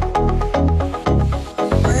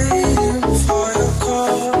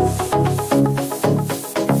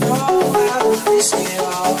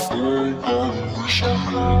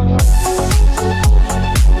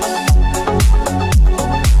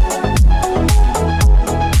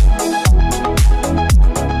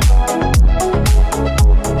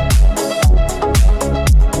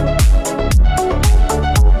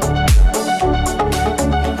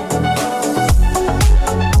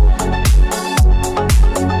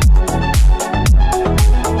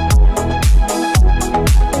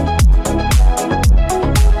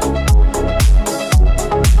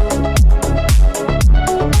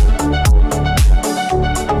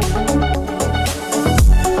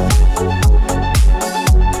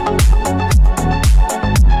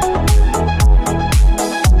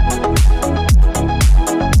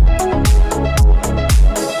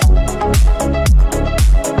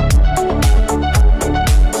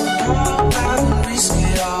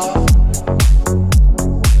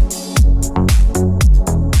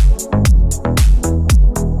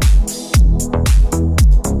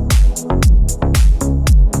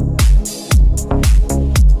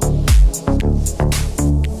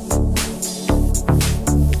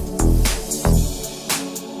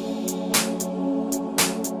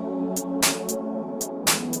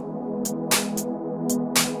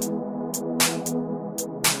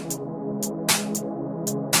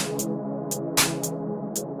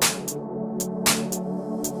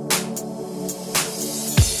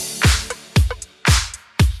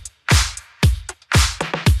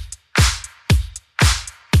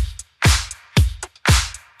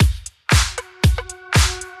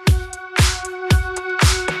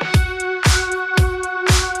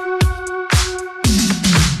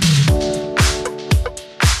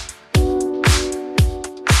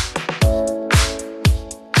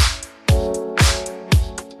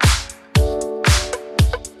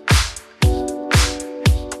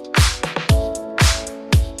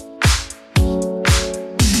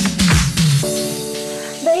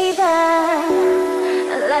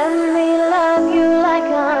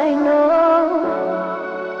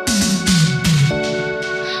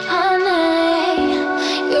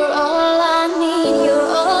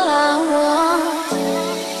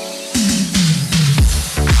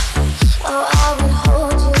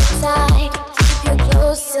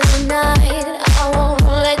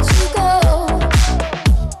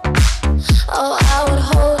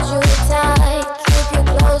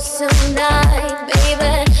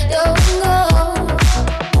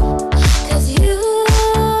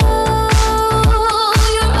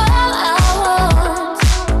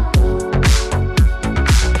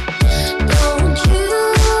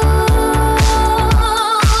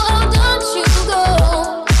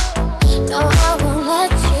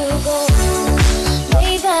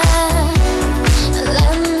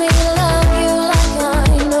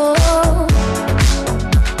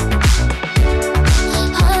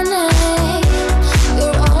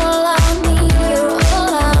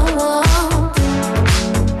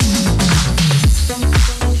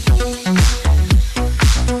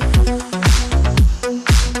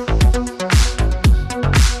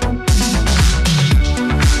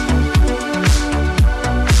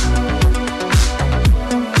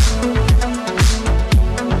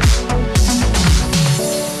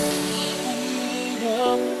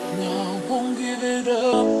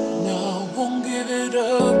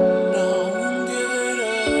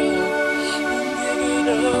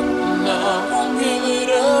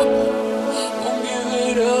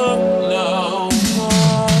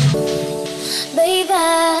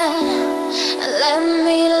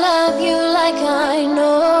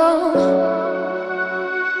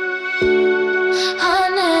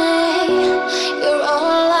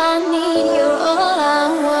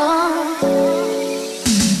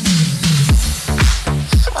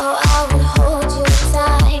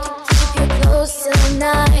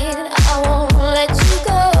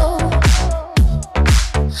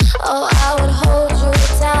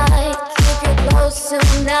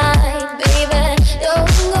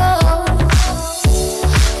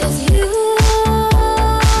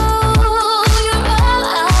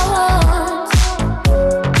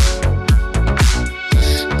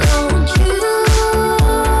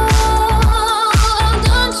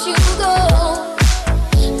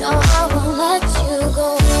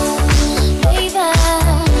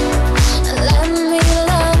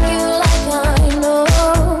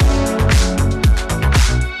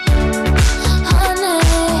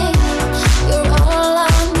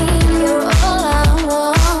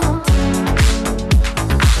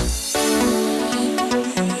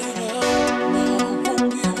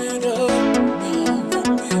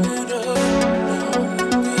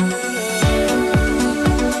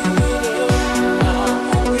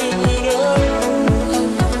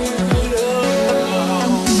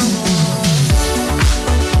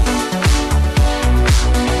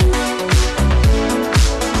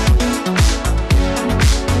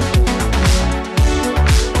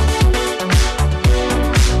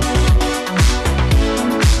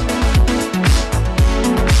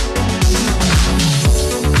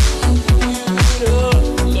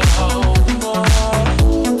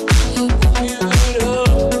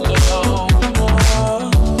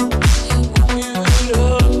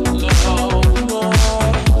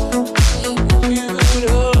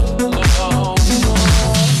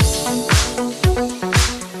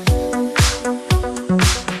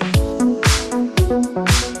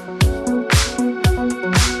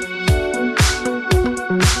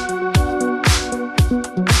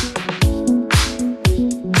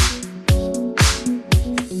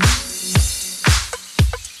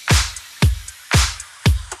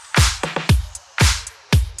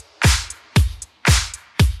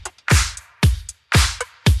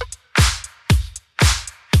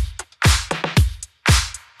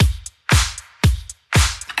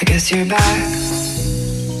 guess you're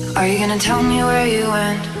back. Are you gonna tell me where you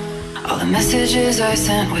went? All the messages I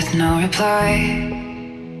sent with no reply.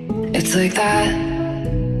 It's like that.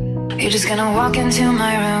 You're just gonna walk into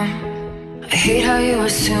my room. I hate how you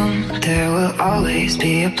assume there will always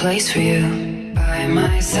be a place for you by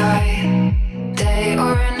my side, day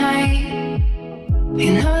or night.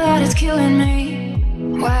 You know that it's killing me.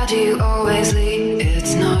 Why do you always leave?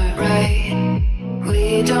 It's not right.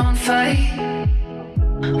 We don't fight,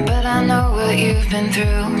 but I know what you've been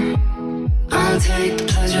through. I'll take the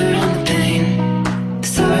pleasure and the pain, the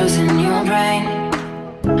sorrows in your brain,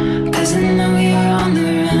 'cause I know you're on the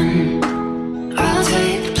run. I'll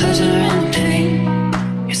take the pleasure and the pain,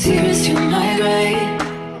 your secrets to my grave,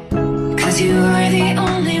 'cause you are the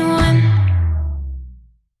only one.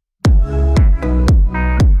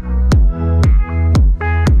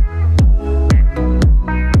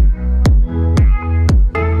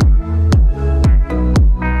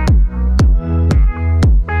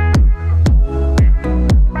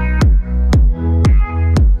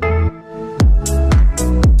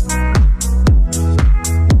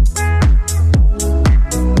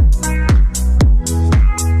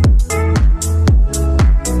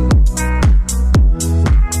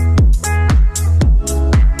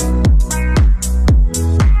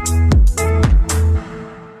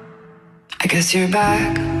 You're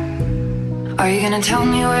back. Are you gonna tell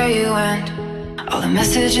me where you went? All the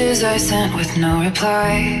messages I sent with no reply.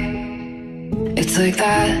 It's like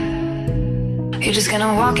that. You're just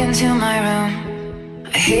gonna walk into my room.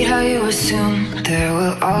 I hate how you assume there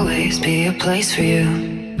will always be a place for you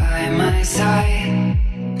by my side,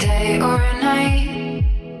 day or night.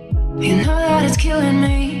 You know that it's killing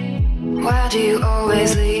me. Why do you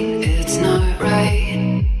always leave? It's not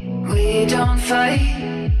right. We don't fight,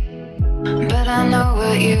 but I know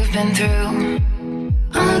what you've been through.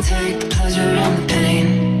 I'll take the pleasure and the pain,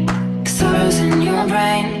 the sorrows in your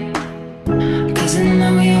brain, 'cause I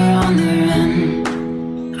know you're on the run.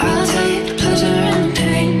 I'll take the pleasure and the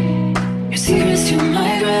pain, your secrets to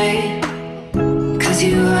my grave, 'cause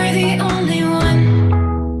you are the only one.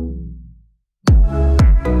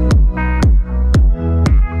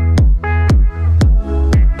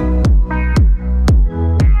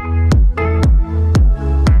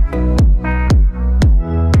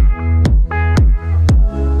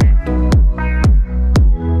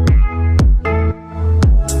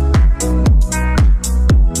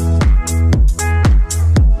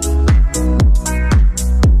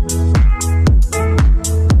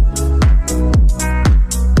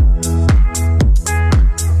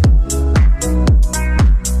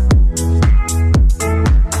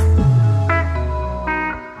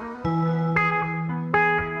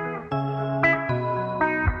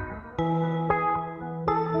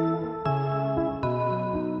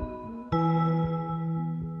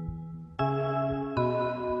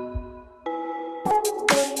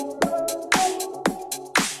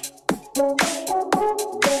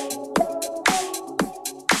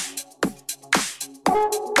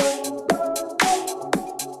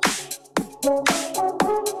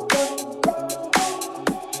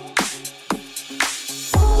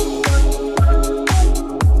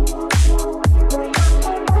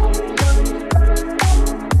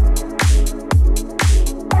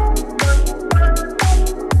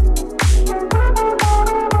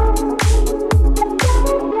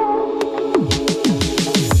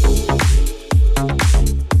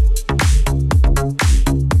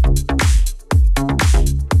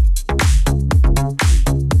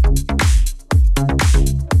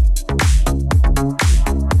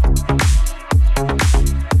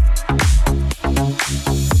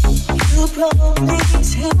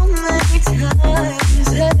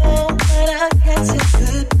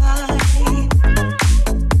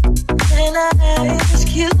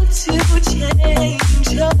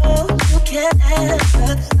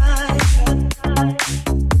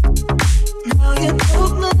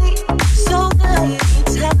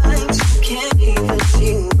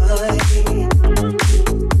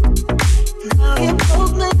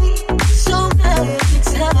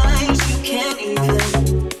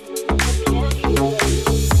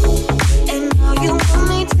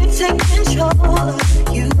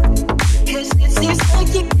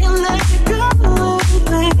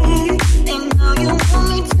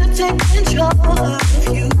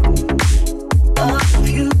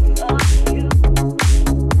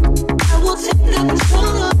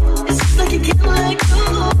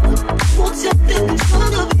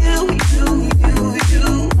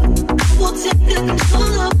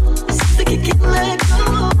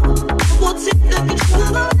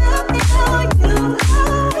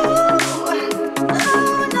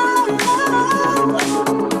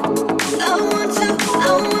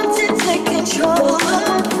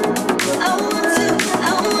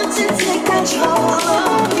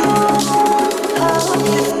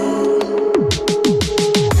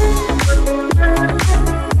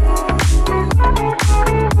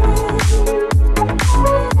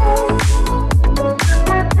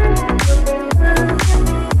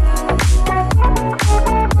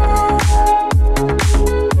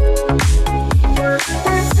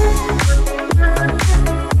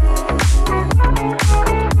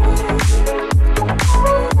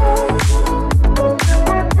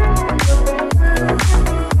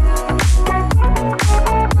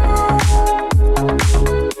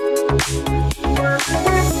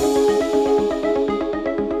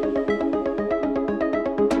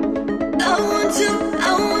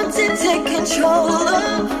 control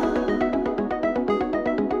of.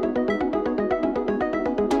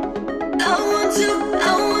 I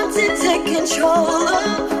want to take control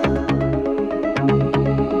of.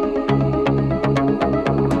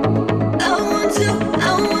 I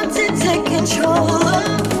want to take control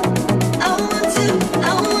of. I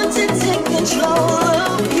want to take control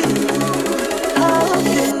of you, of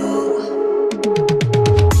you.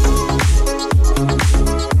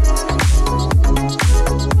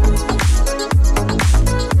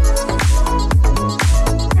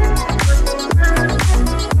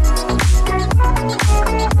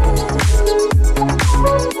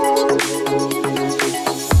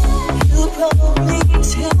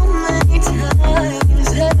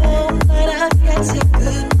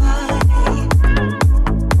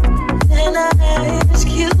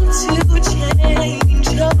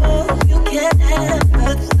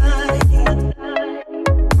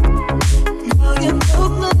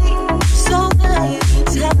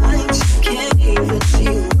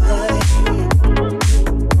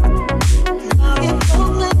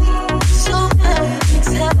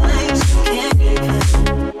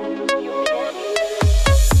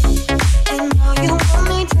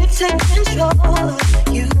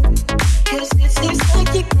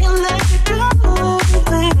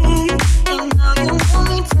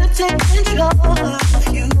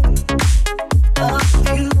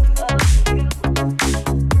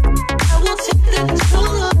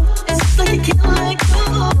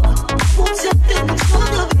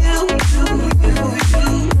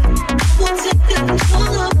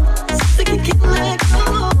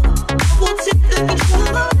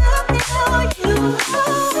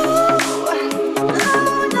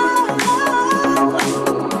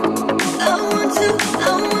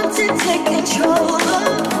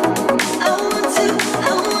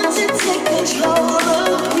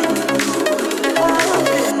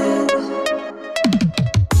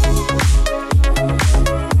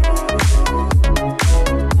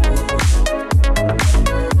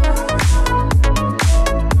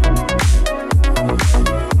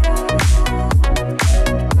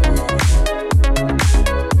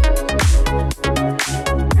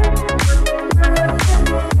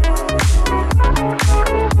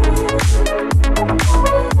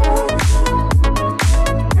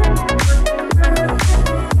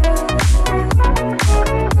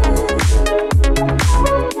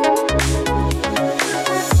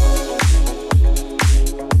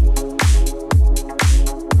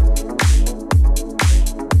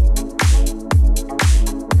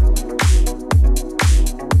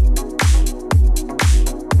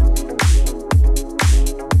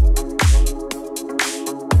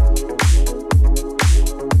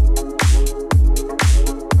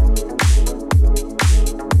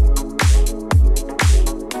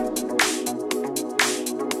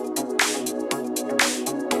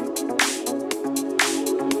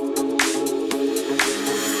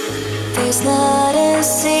 There's not a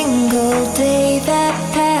single day that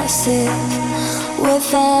passes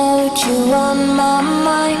without you on my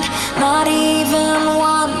mind. Not even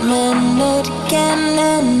 1 minute can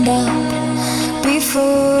end up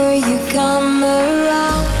before you come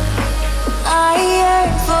around. I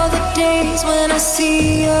yearn for the days when I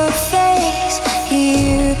see your face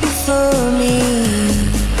here before me.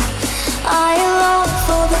 I long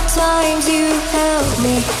for the times you held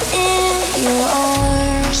me in your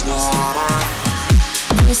arms.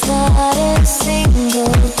 There's not a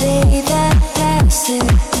single day that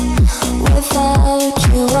passes without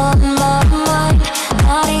you on my mind.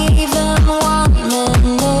 Not even 1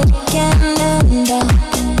 minute can end up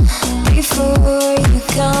before you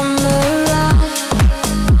come around.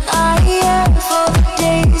 I yearn for the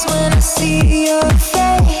days when I see your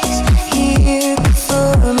face here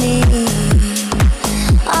before me.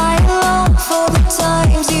 I long for the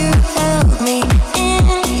times you held me in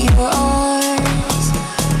your arms.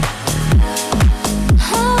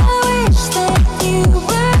 I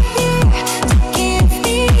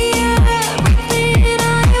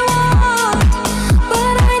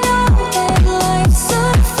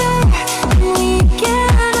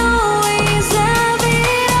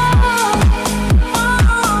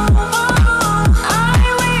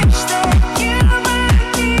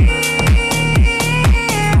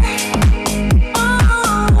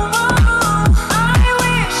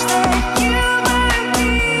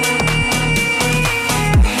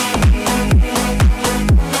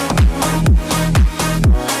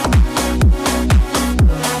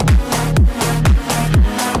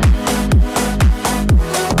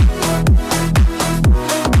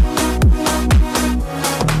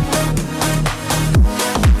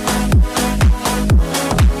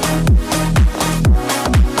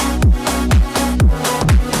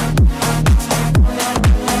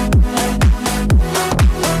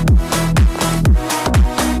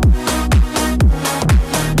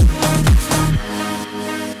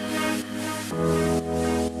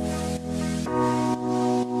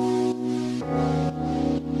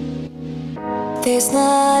There's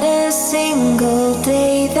not a single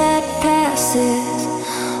day that passes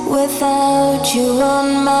without you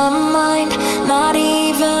on my mind. Not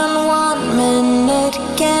even 1 minute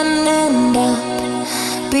can end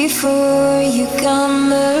up before you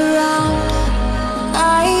come around.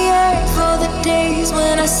 I yearn for the days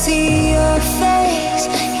when I see your face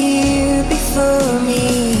here before me.